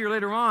we have here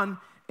later on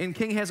in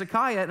King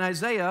Hezekiah and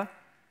Isaiah,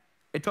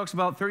 it talks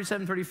about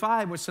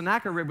 37:35, when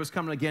Sennacherib was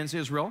coming against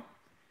Israel,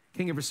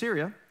 king of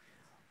Assyria.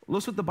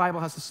 Listen what the Bible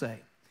has to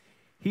say.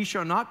 He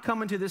shall not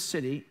come into this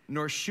city,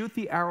 nor shoot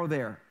the arrow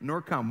there,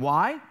 nor come.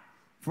 Why?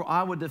 For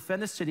I will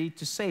defend the city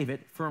to save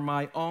it for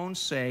my own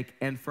sake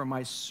and for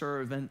my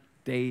servant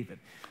David.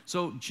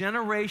 So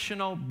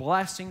generational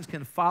blessings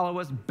can follow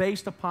us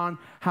based upon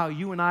how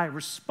you and I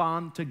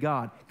respond to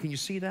God. Can you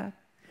see that?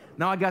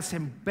 Now I got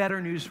some better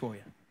news for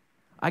you.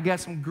 I got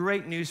some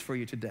great news for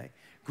you today.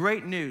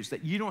 Great news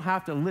that you don't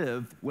have to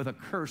live with a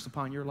curse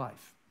upon your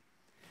life.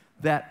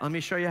 Let me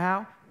show you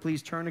how.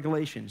 Please turn to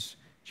Galatians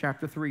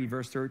chapter 3,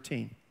 verse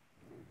 13.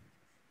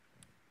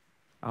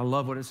 I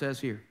love what it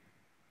says here.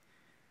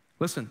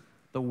 Listen,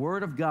 the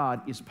word of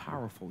God is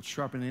powerful,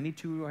 sharper than any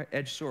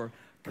two-edged sword,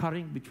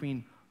 cutting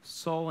between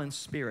soul and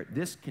spirit.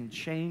 This can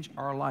change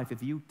our life.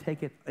 If you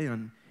take it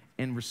in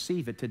and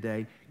receive it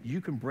today,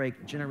 you can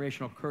break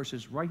generational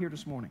curses right here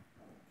this morning.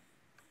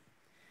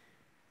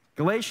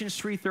 Galatians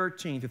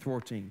 3:13 to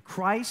 14.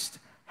 Christ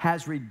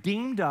has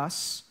redeemed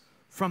us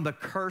from the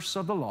curse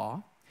of the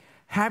law,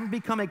 having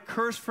become a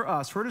curse for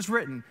us. For it is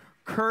written,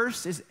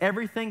 cursed is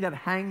everything that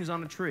hangs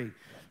on a tree.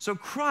 So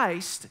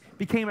Christ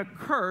became a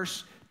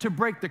curse to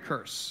break the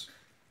curse.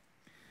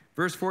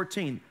 Verse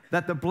 14,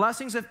 that the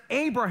blessings of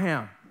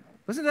Abraham,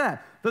 listen to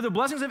that the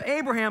blessings of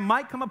Abraham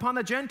might come upon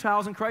the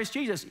Gentiles in Christ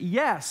Jesus.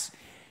 Yes,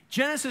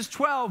 Genesis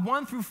 12,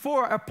 1 through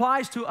 4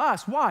 applies to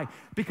us. Why?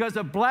 Because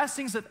the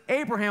blessings of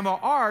Abraham are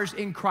ours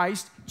in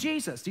Christ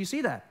Jesus. Do you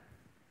see that?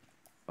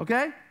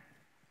 Okay?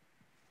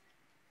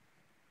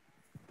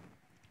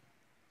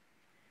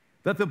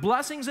 That the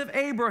blessings of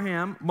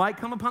Abraham might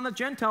come upon the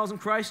Gentiles in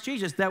Christ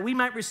Jesus, that we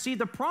might receive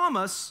the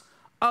promise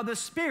of the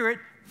Spirit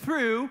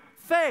through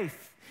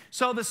faith.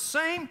 So the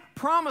same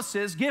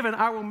promises given,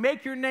 I will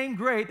make your name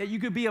great, that you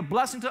could be a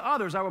blessing to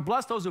others. I will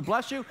bless those who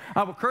bless you.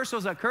 I will curse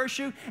those that curse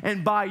you.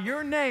 And by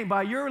your name,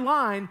 by your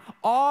line,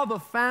 all the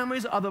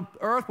families of the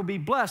earth will be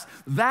blessed.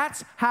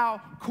 That's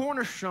how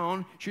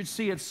Cornerstone should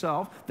see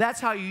itself. That's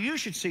how you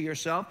should see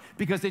yourself,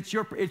 because it's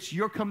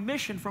your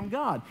commission from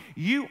God.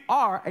 You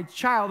are a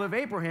child of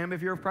Abraham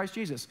if you're of Christ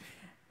Jesus.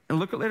 And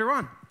look at later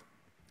on.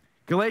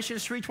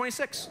 Galatians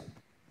 3:26.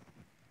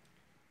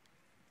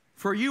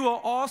 For you are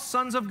all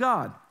sons of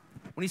God.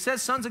 When he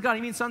says sons of God,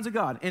 he means sons of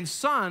God. And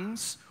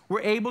sons were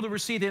able to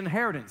receive the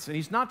inheritance. And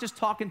he's not just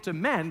talking to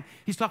men,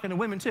 he's talking to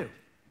women too.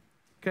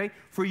 Okay?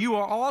 For you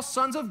are all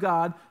sons of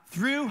God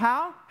through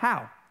how?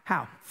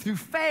 How? Through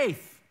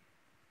faith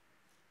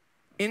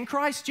in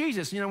Christ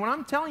Jesus. You know, when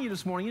I'm telling you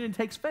this morning, it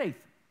takes faith.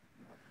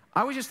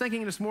 I was just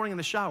thinking this morning in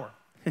the shower.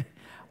 A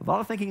lot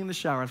of thinking in the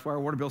shower. That's why our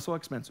water bill is so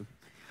expensive.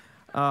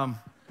 No,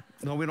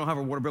 we don't have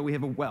a water bill. We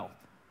have a well.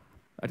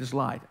 I just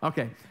lied.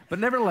 Okay. But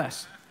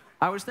nevertheless,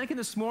 I was thinking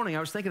this morning,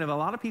 of a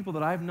lot of people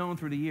that I've known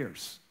through the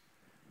years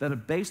that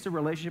have based their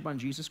relationship on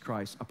Jesus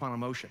Christ upon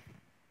emotion.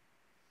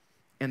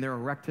 And they're a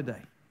wreck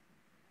today.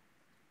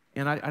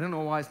 And I don't know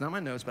why it's not in my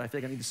notes, but I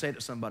think I need to say it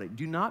to somebody.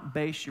 Do not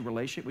base your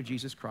relationship with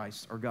Jesus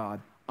Christ or God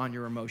on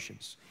your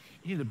emotions.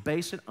 You need to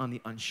base it on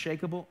the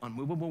unshakable,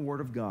 unmovable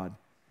Word of God.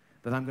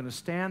 That I'm going to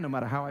stand, no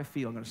matter how I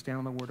feel, I'm going to stand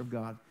on the Word of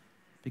God.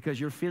 Because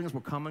your feelings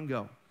will come and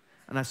go.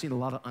 And I've seen a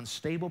lot of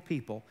unstable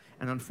people.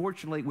 And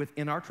unfortunately,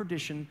 within our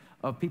tradition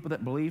of people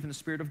that believe in the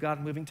Spirit of God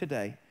moving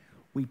today,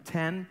 we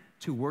tend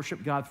to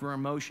worship God through our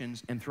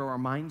emotions and throw our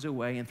minds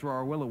away and throw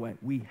our will away.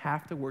 We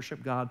have to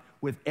worship God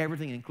with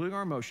everything, including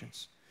our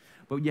emotions.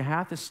 But you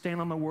have to stand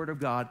on the Word of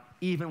God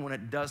even when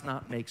it does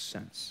not make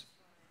sense.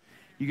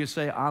 You can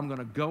say, I'm going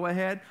to go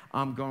ahead.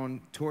 I'm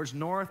going towards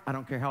north. I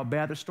don't care how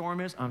bad the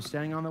storm is. I'm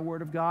standing on the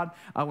word of God.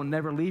 I will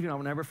never leave you. I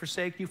will never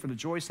forsake you. For the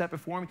joy set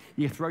before me,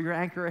 you throw your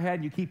anchor ahead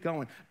and you keep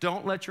going.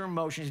 Don't let your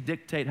emotions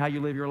dictate how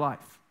you live your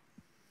life.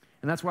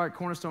 And that's why at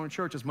Cornerstone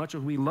Church, as much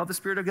as we love the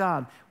Spirit of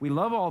God, we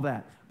love all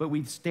that, but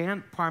we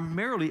stand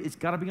primarily, it's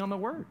got to be on the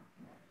Word.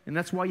 And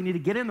that's why you need to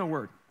get in the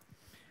Word.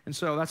 And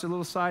so that's a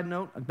little side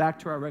note, back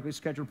to our regularly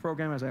scheduled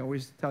program, as I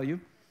always tell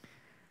you.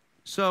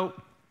 So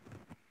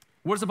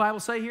what does the Bible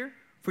say here?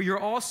 For you're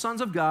all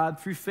sons of God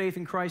through faith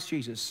in Christ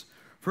Jesus.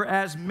 For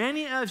as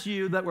many of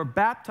you that were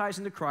baptized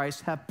into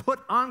Christ have put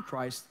on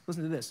Christ,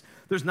 listen to this,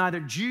 there's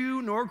neither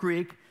Jew nor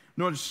Greek,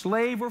 nor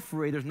slave or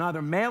free, there's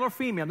neither male or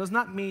female. It does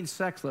not mean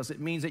sexless. It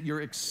means that you're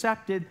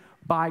accepted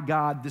by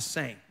God the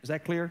same. Is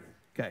that clear?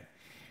 Okay.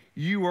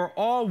 You are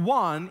all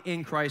one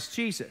in Christ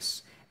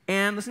Jesus.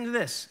 And listen to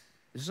this.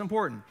 This is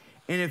important.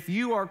 And if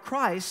you are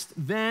Christ,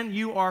 then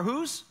you are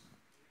whose?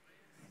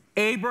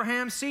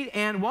 Abraham's seed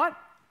and what?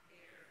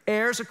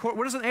 Heirs.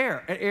 What is an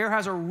heir? An heir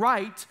has a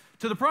right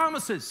to the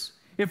promises.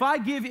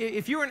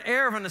 If you're an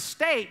heir of an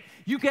estate,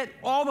 you get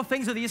all the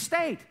things of the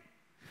estate.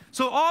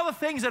 So all the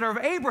things that are of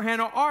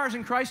Abraham are ours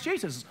in Christ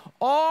Jesus.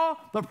 All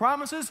the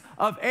promises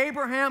of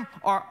Abraham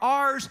are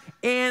ours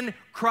in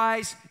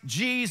Christ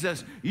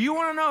Jesus. You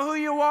want to know who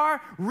you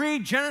are?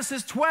 Read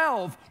Genesis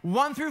 12,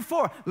 1 through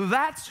 4.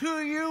 That's who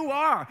you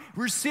are.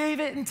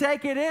 Receive it and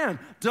take it in.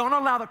 Don't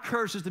allow the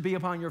curses to be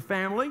upon your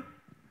family.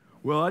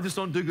 Well, I just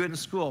don't do good in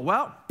school.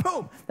 Well,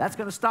 poof, that's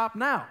going to stop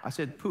now. I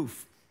said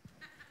poof.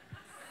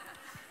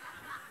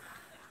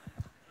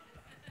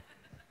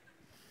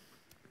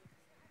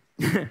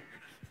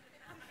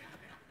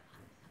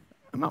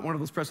 I'm not one of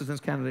those president's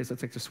candidates that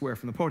take to swear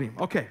from the podium.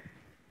 Okay.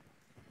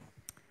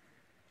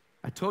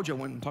 I told you I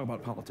wouldn't talk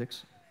about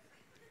politics.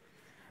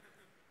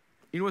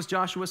 You know what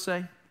Joshua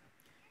say?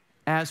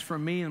 As for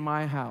me and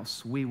my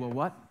house, we will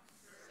what?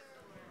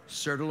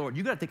 Serve the Lord.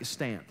 You got to take a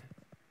stand.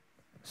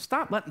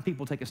 Stop letting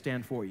people take a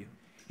stand for you.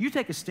 You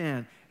take a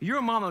stand. You're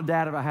a mom or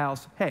dad of a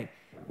house. Hey,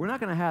 we're not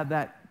going to have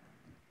that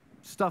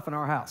stuff in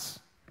our house.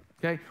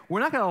 Okay? We're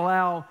not going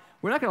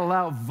to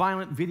allow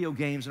violent video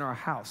games in our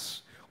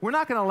house. We're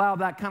not going to allow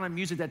that kind of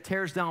music that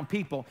tears down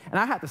people. And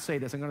I have to say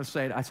this. I'm going to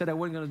say it. I said I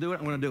wasn't going to do it.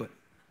 I'm going to do it.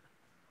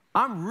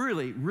 I'm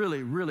really,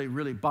 really, really,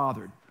 really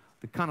bothered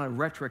the kind of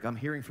rhetoric I'm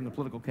hearing from the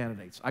political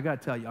candidates. I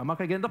got to tell you, I'm not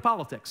going to get into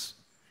politics.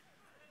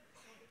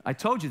 I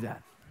told you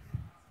that.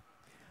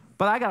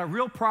 But I got a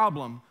real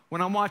problem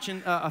when I'm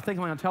watching a thing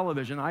on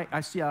television. I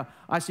see a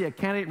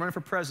candidate running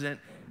for president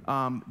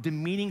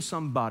demeaning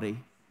somebody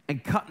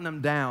and cutting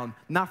them down,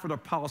 not for their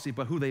policy,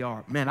 but who they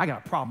are. Man, I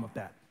got a problem with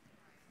that.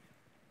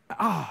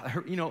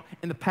 You know,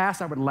 in the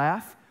past I would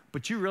laugh,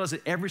 but you realize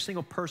that every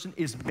single person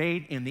is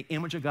made in the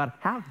image of God.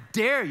 How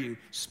dare you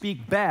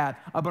speak bad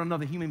about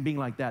another human being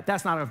like that?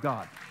 That's not of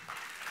God.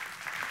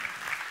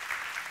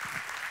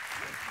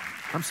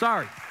 I'm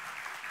sorry.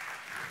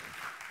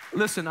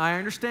 Listen, I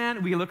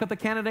understand. We look at the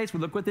candidates. We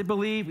look what they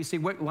believe. We see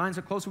what lines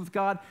are closer with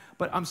God.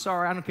 But I'm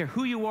sorry. I don't care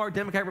who you are,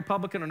 Democrat,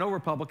 Republican, or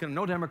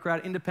no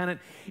Democrat, independent.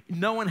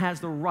 No one has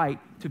the right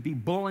to be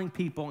bullying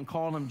people and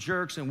calling them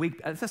jerks and weak.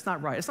 That's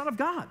not right. It's not of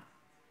God.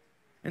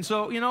 And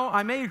so, you know,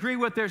 I may agree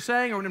with what they're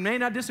saying or may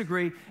not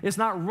disagree. It's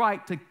not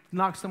right to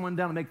knock someone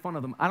down and make fun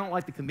of them. I don't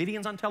like the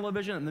comedians on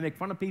television and they make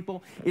fun of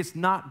people. It's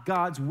not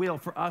God's will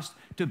for us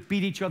to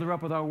beat each other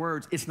up with our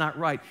words. It's not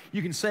right.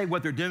 You can say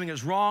what they're doing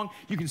is wrong.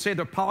 You can say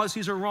their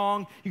policies are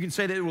wrong. You can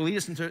say that it will lead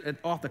us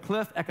off the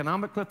cliff,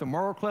 economic cliff, the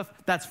moral cliff.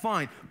 That's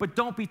fine. But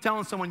don't be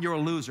telling someone you're a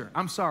loser.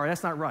 I'm sorry.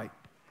 That's not right.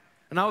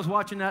 And I was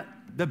watching that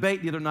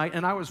debate the other night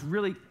and I was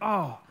really,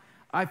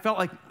 I felt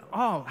like,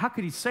 how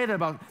could he say that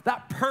about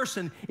that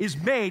person is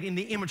made in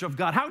the image of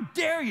God? How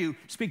dare you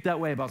speak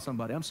that way about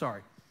somebody? I'm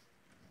sorry.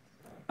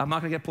 I'm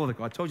not going to get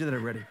political. I told you that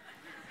already.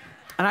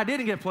 And I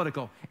didn't get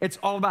political. It's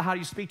all about how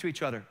you speak to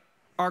each other.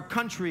 Our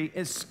country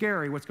is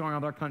scary, what's going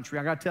on with our country.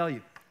 I got to tell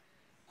you.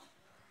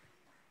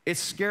 It's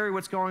scary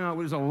what's going on.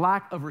 There's a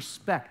lack of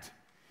respect.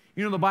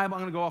 You know the Bible,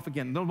 I'm going to go off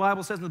again. The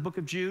Bible says in the book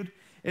of Jude,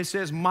 it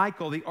says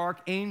Michael, the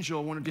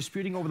archangel, when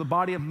disputing over the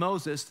body of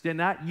Moses, did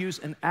not use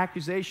an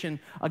accusation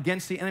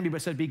against the enemy,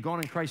 but said, be gone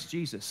in Christ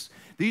Jesus.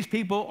 These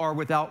people are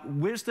without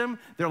wisdom.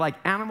 They're like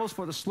animals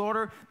for the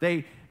slaughter.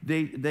 They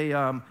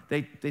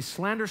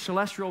slander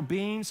celestial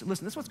beings.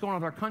 Listen, this is what's going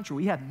on with our country.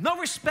 We have no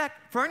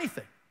respect for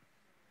anything.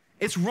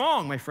 It's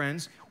wrong, my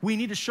friends. We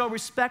need to show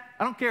respect.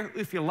 I don't care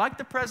if you like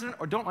the president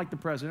or don't like the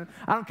president.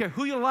 I don't care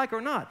who you like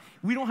or not.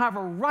 We don't have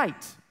a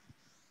right.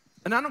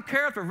 And I don't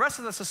care if the rest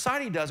of the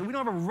society does. We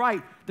don't have a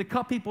right to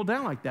cut people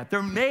down like that.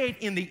 They're made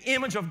in the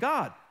image of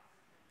God.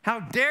 How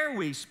dare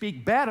we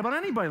speak bad about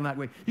anybody in that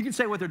way? You can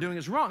say what they're doing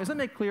is wrong. Does that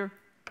make clear?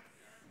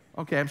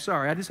 Okay, I'm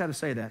sorry. I just had to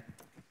say that.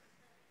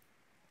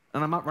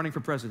 And I'm not running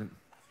for president.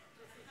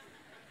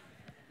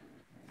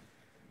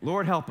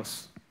 Lord, help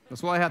us.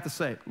 That's all I have to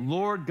say.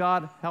 Lord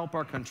God, help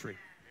our country.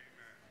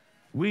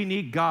 We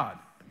need God.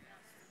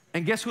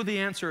 And guess who the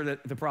answer to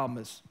the problem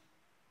is?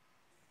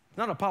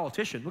 Not a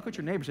politician. Look at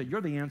your neighbor and say,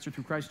 you're the answer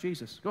through Christ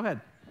Jesus. Go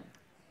ahead.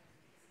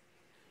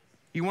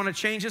 You want to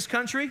change this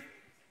country?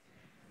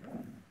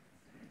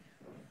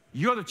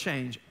 You're the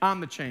change.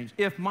 I'm the change.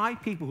 If my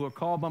people who are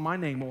called by my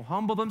name will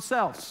humble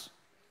themselves,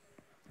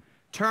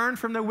 turn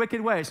from their wicked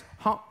ways,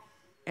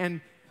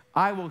 and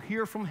I will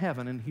hear from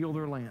heaven and heal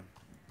their land.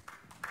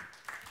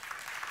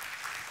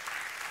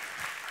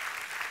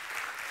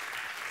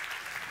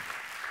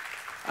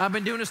 I've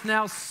been doing this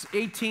now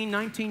 18,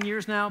 19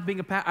 years now,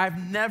 being a pastor.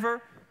 I've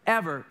never,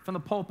 ever from the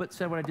pulpit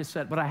said what I just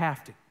said, but I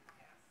have to.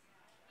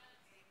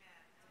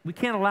 We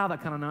can't allow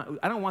that kind of,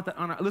 I don't want that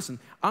on our, listen,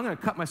 I'm going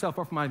to cut myself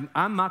off from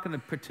I'm not going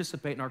to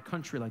participate in our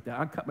country like that.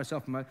 I cut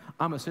myself from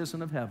I'm a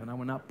citizen of heaven. I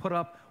will not put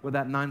up with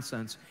that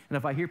nonsense. And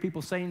if I hear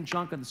people saying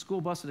junk on the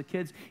school bus to the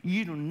kids,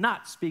 you do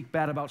not speak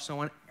bad about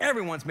someone.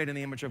 Everyone's made in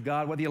the image of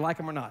God, whether you like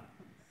them or not.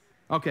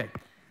 Okay,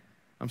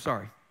 I'm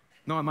sorry.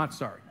 No, I'm not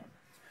sorry.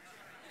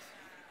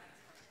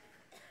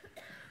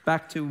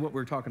 Back to what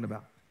we're talking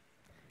about,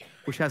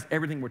 which has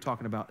everything we're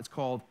talking about. It's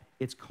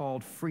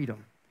called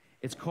freedom.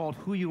 It's called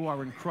who you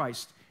are in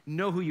Christ.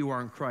 Know who you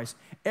are in Christ.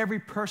 Every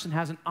person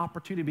has an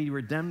opportunity to be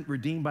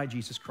redeemed by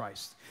Jesus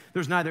Christ.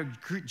 There's neither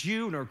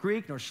Jew, nor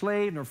Greek, nor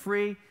slave, nor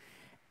free.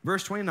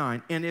 Verse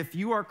 29, and if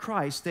you are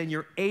Christ, then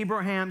you're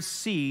Abraham's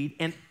seed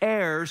and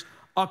heirs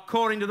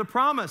according to the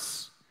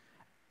promise.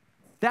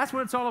 That's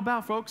what it's all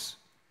about, folks.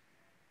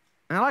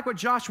 And I like what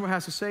Joshua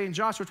has to say in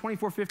Joshua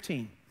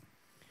 24:15.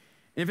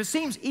 If it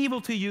seems evil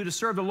to you to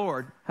serve the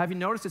Lord, have you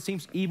noticed it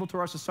seems evil to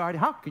our society?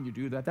 How can you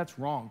do that? That's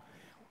wrong.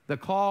 They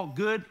call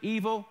good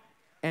evil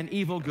and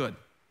evil good.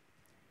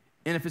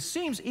 And if it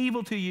seems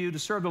evil to you to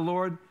serve the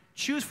Lord,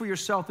 choose for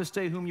yourself this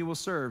day whom you will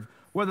serve,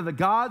 whether the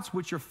gods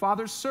which your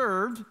fathers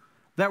served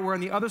that were on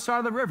the other side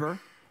of the river,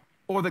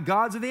 or the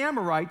gods of the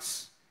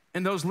Amorites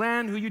in those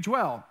land who you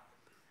dwell.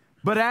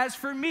 But as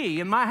for me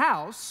and my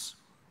house,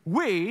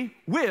 we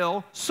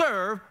will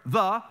serve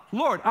the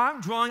Lord.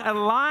 I'm drawing a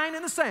line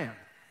in the sand.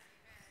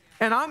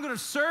 And I'm going to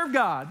serve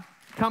God.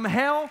 Come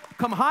hell,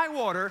 come high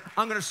water,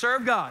 I'm going to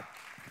serve God.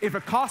 If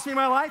it costs me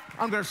my life,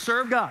 I'm going to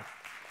serve God.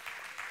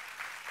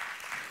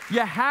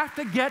 You have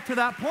to get to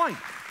that point.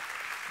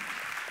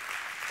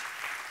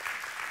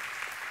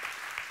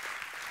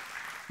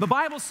 The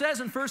Bible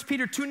says in 1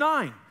 Peter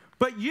 2:9,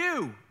 but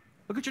you,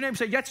 look at your name and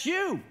say, that's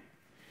you.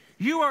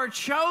 You are a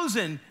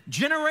chosen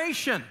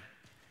generation,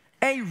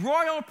 a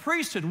royal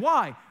priesthood.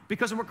 Why?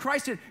 Because of what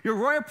Christ did. Your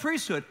royal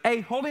priesthood,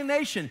 a holy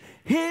nation,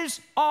 his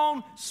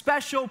own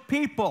special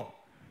people.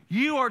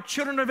 You are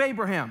children of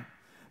Abraham,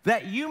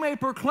 that you may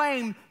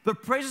proclaim the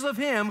praises of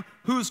him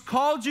who's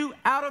called you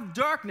out of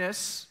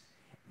darkness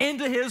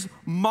into his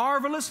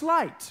marvelous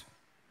light,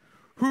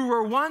 who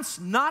were once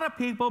not a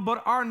people,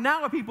 but are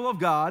now a people of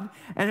God,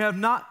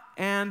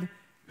 and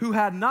who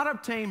had not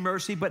obtained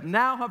mercy, but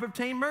now have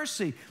obtained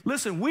mercy.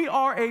 Listen, we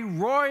are a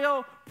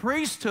royal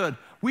priesthood.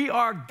 We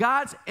are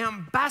God's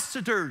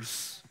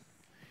ambassadors.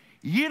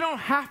 You don't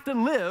have to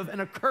live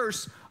in a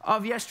curse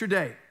of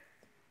yesterday.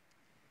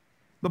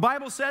 The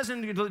Bible says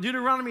in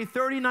Deuteronomy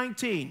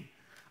 30:19,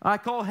 I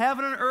call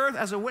heaven and earth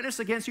as a witness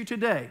against you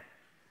today.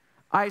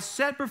 I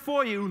set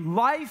before you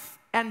life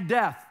and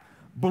death,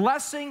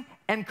 blessing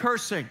and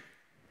cursing.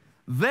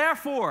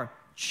 Therefore,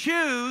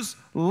 choose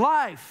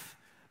life,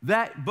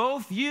 that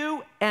both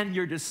you and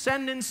your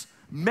descendants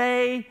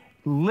may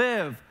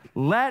live.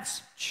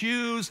 Let's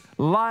choose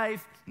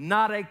life,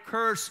 not a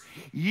curse.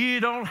 You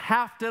don't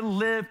have to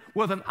live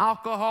with an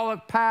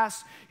alcoholic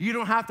past. You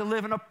don't have to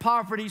live in a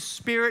poverty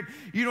spirit.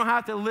 You don't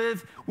have to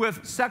live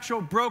with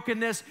sexual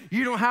brokenness.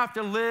 You don't have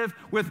to live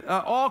with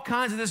all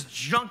kinds of this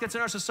junk that's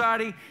in our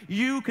society.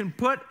 You can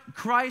put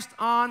Christ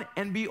on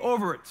and be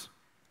over it.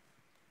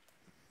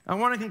 I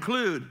want to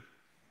conclude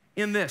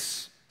in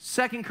this,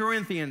 2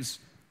 Corinthians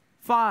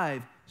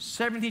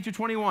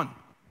 5:17-21.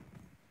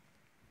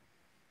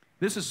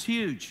 This is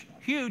huge,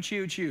 huge,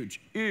 huge,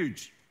 huge,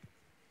 huge.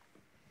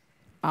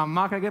 I'm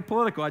not going to get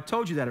political. I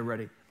told you that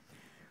already.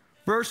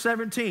 Verse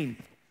 17,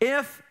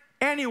 if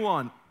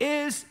anyone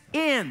is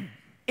in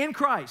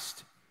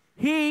Christ,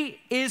 he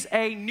is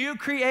a new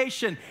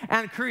creation.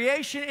 And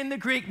creation in the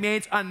Greek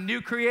means a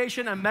new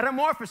creation, a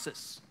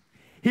metamorphosis.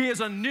 He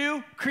is a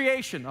new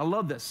creation. I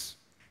love this.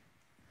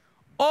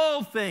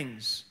 All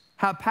things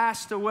have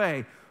passed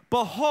away.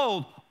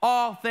 Behold,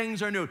 all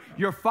things are new.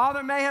 Your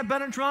father may have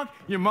been a drunk,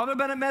 your mother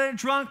may have been a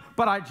drunk,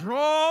 but I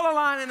draw the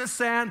line in the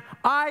sand.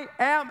 I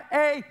am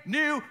a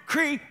new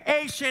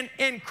creation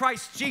in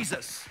Christ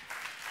Jesus.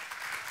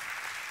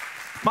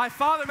 My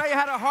father may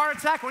have had a heart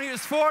attack when he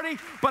was 40,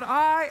 but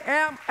I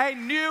am a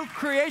new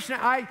creation.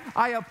 I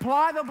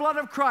apply the blood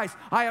of Christ.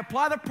 I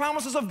apply the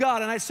promises of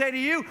God, and I say to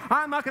you,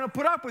 I'm not going to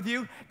put up with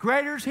you.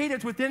 Greater is he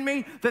that's within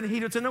me than he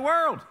that's in the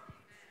world.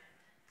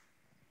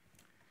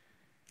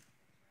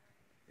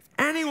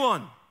 If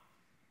anyone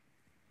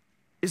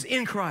is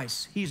in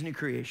Christ, he's a new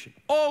creation.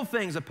 All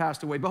things have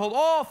passed away. Behold,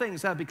 all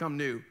things have become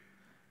new.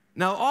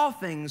 Now all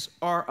things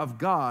are of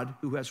God,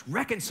 who has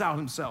reconciled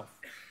himself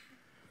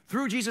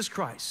through Jesus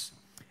Christ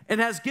and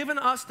has given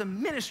us the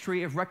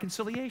ministry of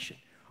reconciliation.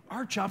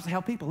 Our job is to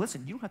help people.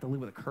 Listen, you don't have to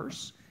live with a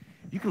curse.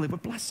 You can live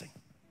with blessing.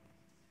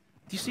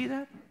 Do you see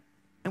that?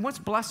 And what's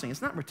blessing?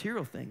 It's not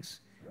material things.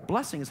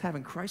 Blessing is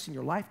having Christ in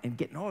your life and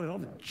getting all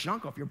the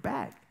junk off your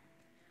back.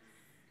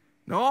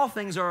 Now, all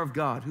things are of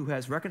God, who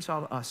has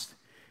reconciled us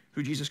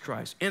through Jesus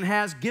Christ and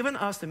has given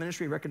us the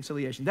ministry of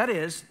reconciliation. That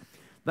is,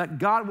 that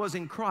God was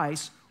in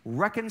Christ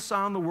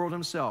reconciling the world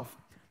himself,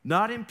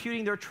 not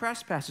imputing their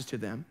trespasses to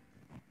them,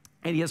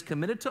 and he has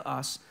committed to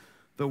us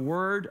the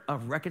word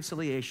of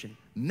reconciliation.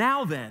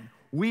 Now then,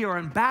 we are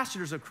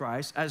ambassadors of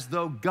Christ, as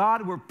though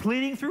God were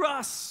pleading through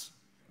us.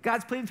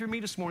 God's pleading through me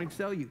this morning to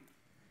tell you.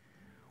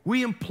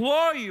 We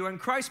implore you on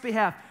Christ's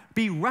behalf,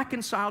 be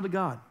reconciled to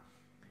God.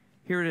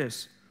 Here it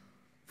is.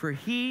 For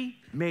he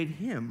made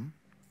him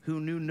who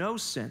knew no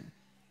sin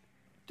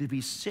to be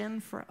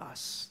sin for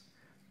us,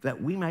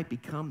 that we might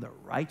become the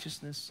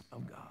righteousness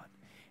of God.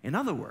 In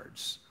other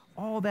words,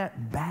 all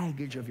that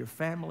baggage of your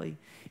family,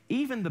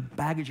 even the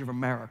baggage of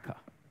America,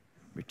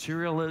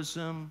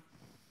 materialism,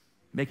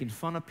 making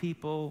fun of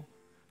people,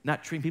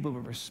 not treating people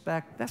with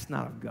respect, that's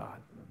not of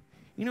God.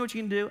 You know what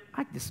you can do?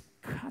 I can just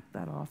cut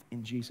that off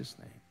in Jesus'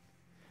 name.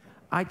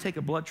 I take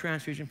a blood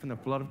transfusion from the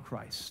blood of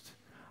Christ.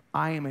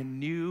 I am a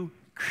new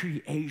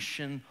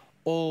creation.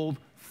 Old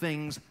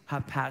things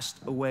have passed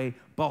away.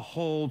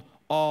 Behold,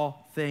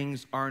 all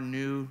things are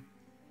new.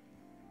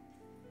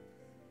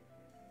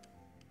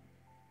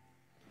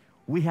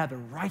 We have the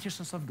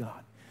righteousness of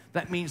God.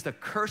 That means the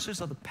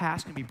curses of the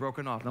past can be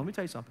broken off. Now, let me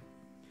tell you something.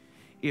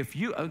 If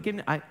you,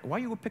 again, why are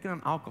you picking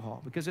on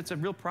alcohol? Because it's a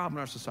real problem in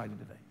our society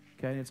today,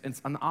 okay?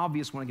 It's an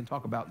obvious one I can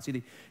talk about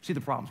and see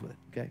the problems with it,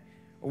 okay?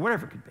 Or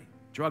whatever it could be,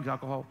 drugs,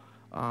 alcohol,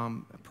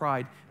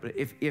 pride. But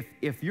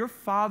if your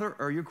father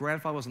or your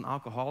grandfather was an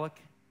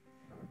alcoholic,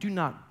 do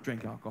not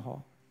drink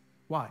alcohol.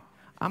 Why?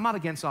 I'm not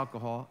against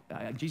alcohol.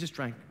 Jesus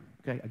drank,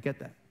 okay? I get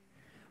that.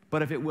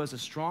 But if it was a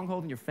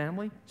stronghold in your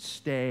family,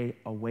 stay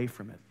away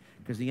from it.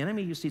 Because the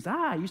enemy sees,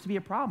 it used to be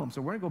a problem,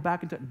 so we're going to go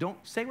back into, don't,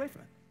 stay away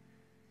from it.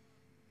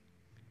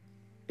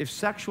 If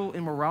sexual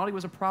immorality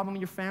was a problem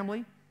in your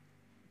family,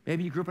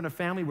 maybe you grew up in a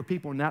family where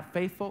people are not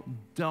faithful,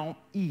 don't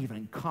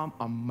even come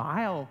a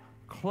mile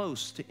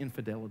close to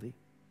infidelity.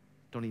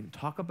 Don't even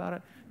talk about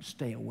it.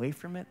 Stay away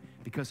from it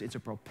because it's a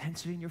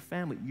propensity in your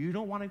family. You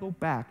don't want to go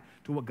back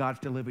to what God's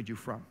delivered you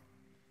from.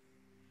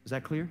 Is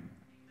that clear?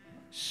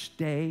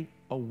 Stay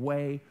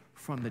away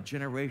from the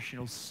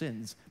generational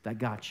sins that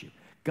got you.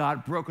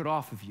 God broke it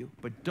off of you,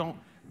 but don't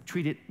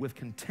treat it with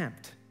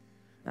contempt.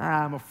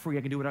 I'm a free,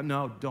 I can do what I...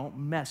 No, don't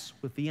mess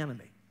with the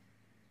enemy.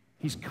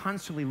 He's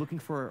constantly looking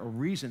for a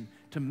reason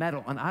to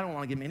meddle, and I don't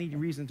want to give him any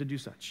reason to do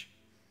such.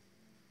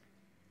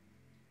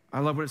 I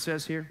love what it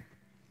says here.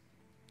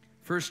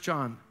 1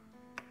 John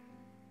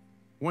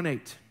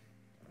 1:8.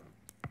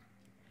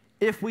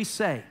 If we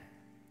say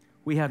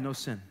we have no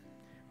sin,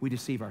 we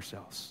deceive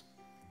ourselves,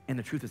 and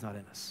the truth is not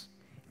in us.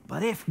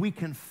 But if we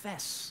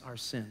confess our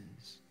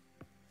sins,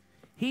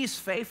 he's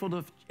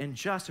faithful and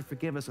just to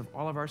forgive us of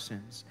all of our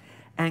sins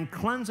and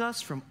cleanse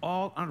us from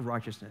all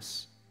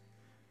unrighteousness.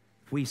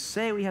 If we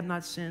say we have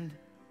not sinned,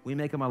 we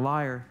make him a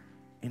liar,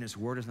 and his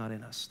word is not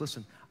in us.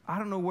 Listen, I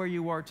don't know where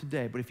you are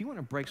today, but if you want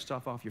to break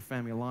stuff off your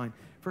family line,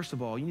 first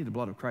of all, you need the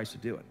blood of Christ to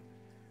do it.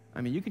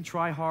 I mean, you can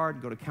try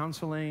hard, go to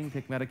counseling,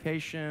 take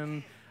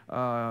medication,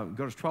 go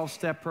to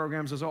 12-step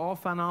programs. Those are all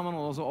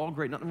phenomenal. Those are all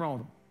great. Nothing wrong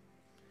with them.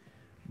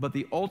 But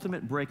the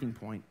ultimate breaking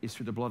point is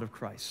through the blood of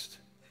Christ.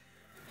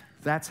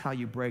 That's how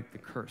you break the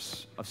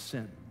curse of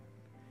sin.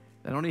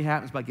 That only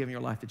happens by giving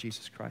your life to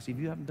Jesus Christ. If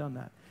you haven't done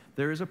that,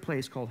 there is a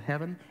place called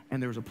heaven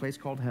and there is a place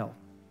called hell.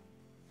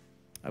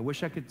 I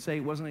wish I could say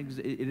it wasn't.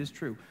 It is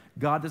true.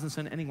 God doesn't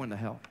send anyone to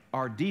hell.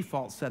 Our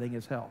default setting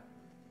is hell.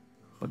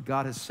 But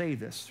God has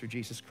saved us through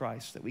Jesus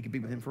Christ that we can be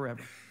with him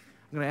forever.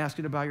 I'm going to ask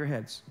you to bow your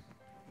heads.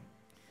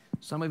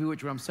 Some of you,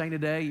 which what I'm saying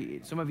today,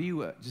 some of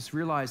you just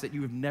realize that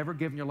you have never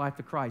given your life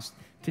to Christ.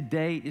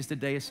 Today is the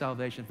day of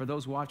salvation. For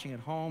those watching at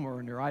home or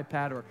on your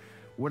iPad or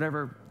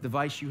whatever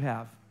device you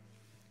have,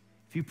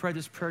 if you pray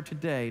this prayer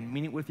today and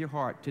mean it with your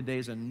heart, today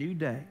is a new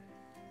day.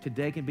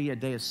 Today can be a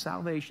day of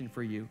salvation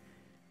for you,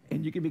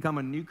 and you can become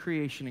a new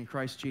creation in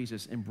Christ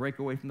Jesus and break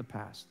away from the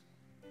past.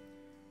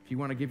 If you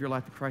want to give your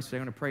life to Christ today,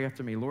 I'm going to pray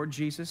after me. Lord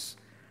Jesus,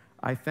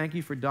 I thank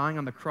you for dying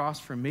on the cross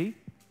for me.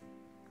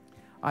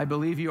 I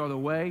believe you are the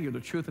way, you're the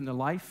truth, and the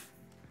life.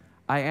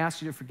 I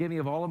ask you to forgive me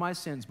of all of my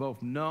sins,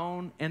 both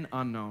known and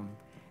unknown.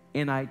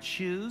 And I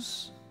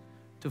choose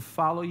to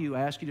follow you.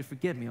 I ask you to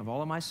forgive me of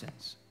all of my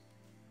sins.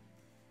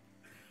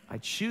 I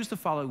choose to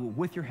follow you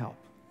with your help.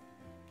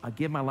 I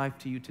give my life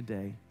to you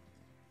today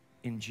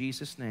in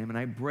Jesus' name, and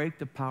I break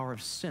the power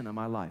of sin in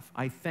my life.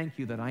 I thank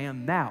you that I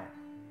am now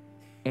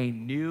a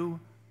new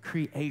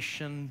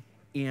creation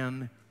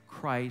in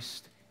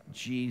Christ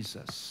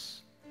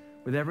Jesus.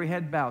 With every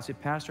head bowed, say,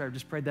 Pastor, I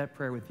just prayed that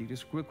prayer with you.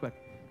 Just real quick.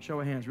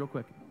 Show of hands, real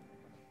quick.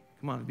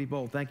 Come on, be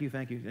bold. Thank you,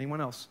 thank you. Anyone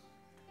else?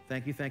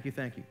 Thank you, thank you,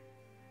 thank you.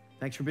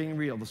 Thanks for being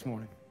real this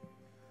morning.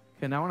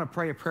 Okay, now I want to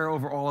pray a prayer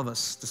over all of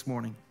us this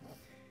morning.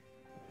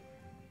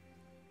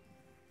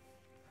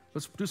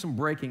 Let's do some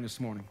breaking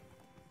this morning.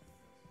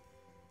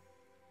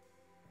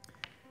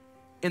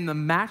 In the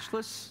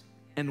matchless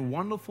and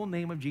wonderful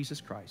name of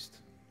Jesus Christ,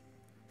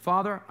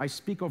 Father, I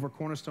speak over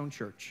Cornerstone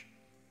Church.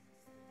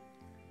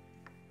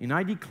 And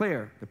I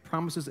declare the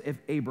promises of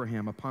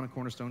Abraham upon a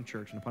Cornerstone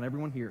Church and upon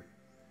everyone here.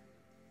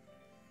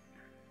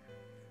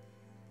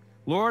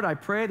 Lord, I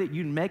pray that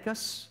you'd make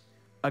us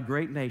a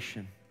great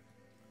nation,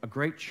 a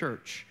great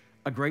church,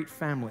 a great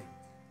family.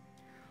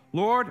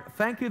 Lord,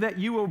 thank you that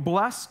you will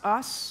bless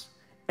us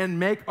and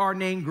make our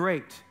name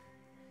great.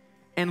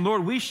 And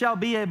Lord, we shall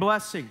be a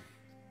blessing.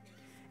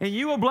 And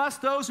you will bless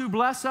those who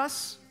bless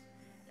us,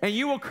 and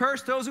you will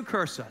curse those who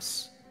curse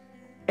us.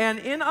 And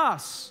in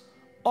us,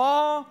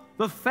 all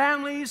the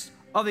families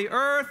of the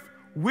earth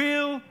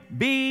will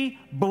be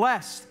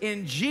blessed.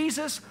 In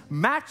Jesus'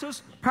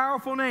 matchless,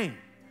 powerful name,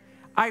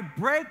 I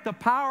break the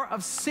power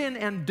of sin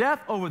and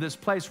death over this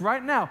place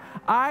right now.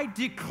 I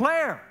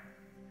declare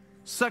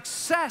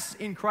success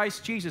in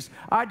Christ Jesus.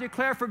 I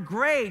declare for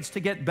grades to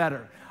get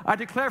better. I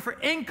declare for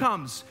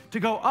incomes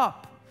to go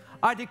up.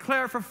 I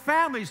declare for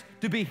families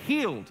to be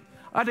healed.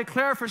 I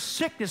declare for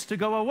sickness to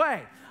go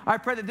away. I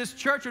pray that this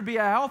church would be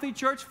a healthy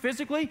church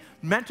physically,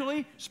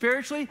 mentally,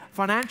 spiritually,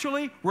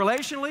 financially,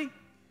 relationally.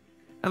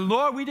 And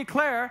Lord, we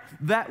declare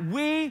that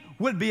we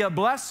would be a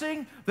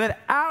blessing,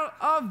 that out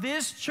of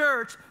this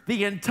church,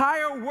 the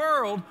entire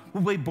world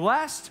will be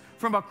blessed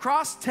from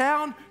across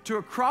town to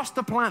across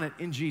the planet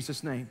in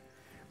Jesus' name.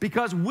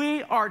 Because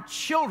we are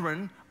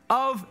children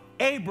of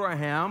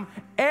Abraham,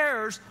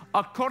 heirs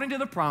according to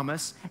the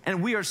promise,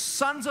 and we are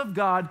sons of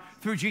God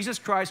through Jesus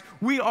Christ.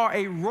 We are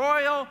a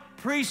royal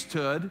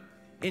priesthood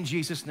in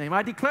Jesus' name.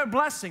 I declare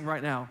blessing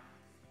right now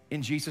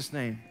in Jesus'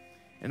 name.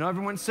 And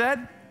everyone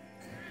said,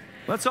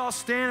 let's all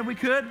stand if we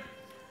could.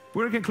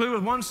 We're going to conclude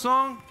with one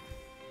song.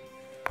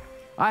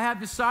 I have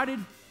decided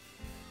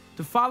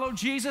to follow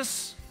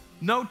Jesus.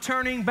 No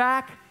turning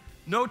back.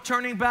 No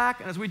turning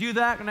back. And as we do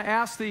that, I'm going to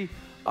ask the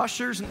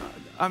ushers,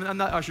 I'm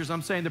not ushers,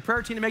 I'm saying the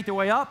prayer team to make their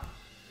way up.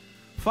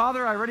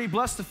 Father, I already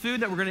blessed the food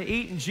that we're going to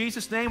eat in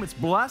Jesus' name. It's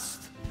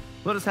blessed.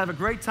 Let us have a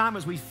great time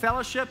as we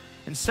fellowship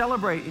and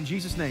celebrate in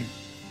Jesus' name.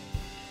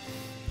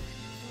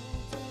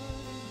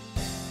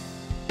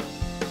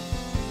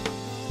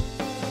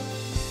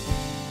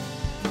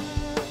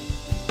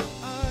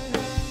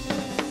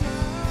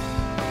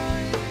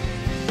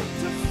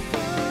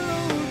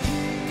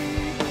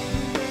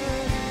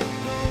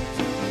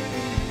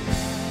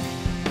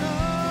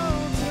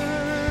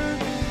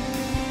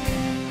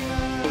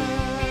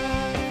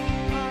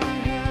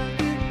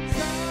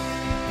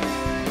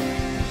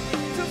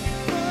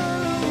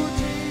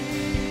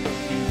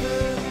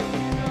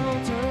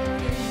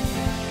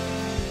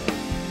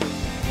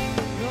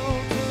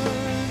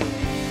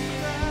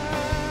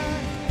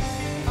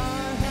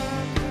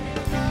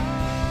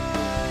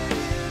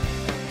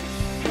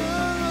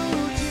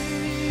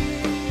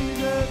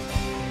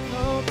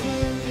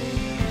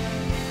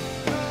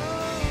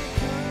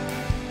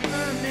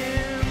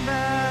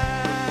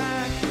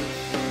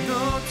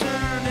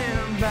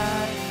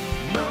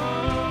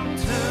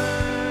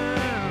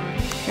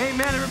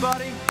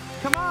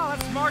 Come on,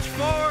 let's march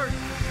forward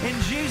in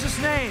Jesus'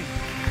 name.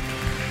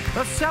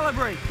 Let's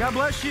celebrate. God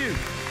bless you.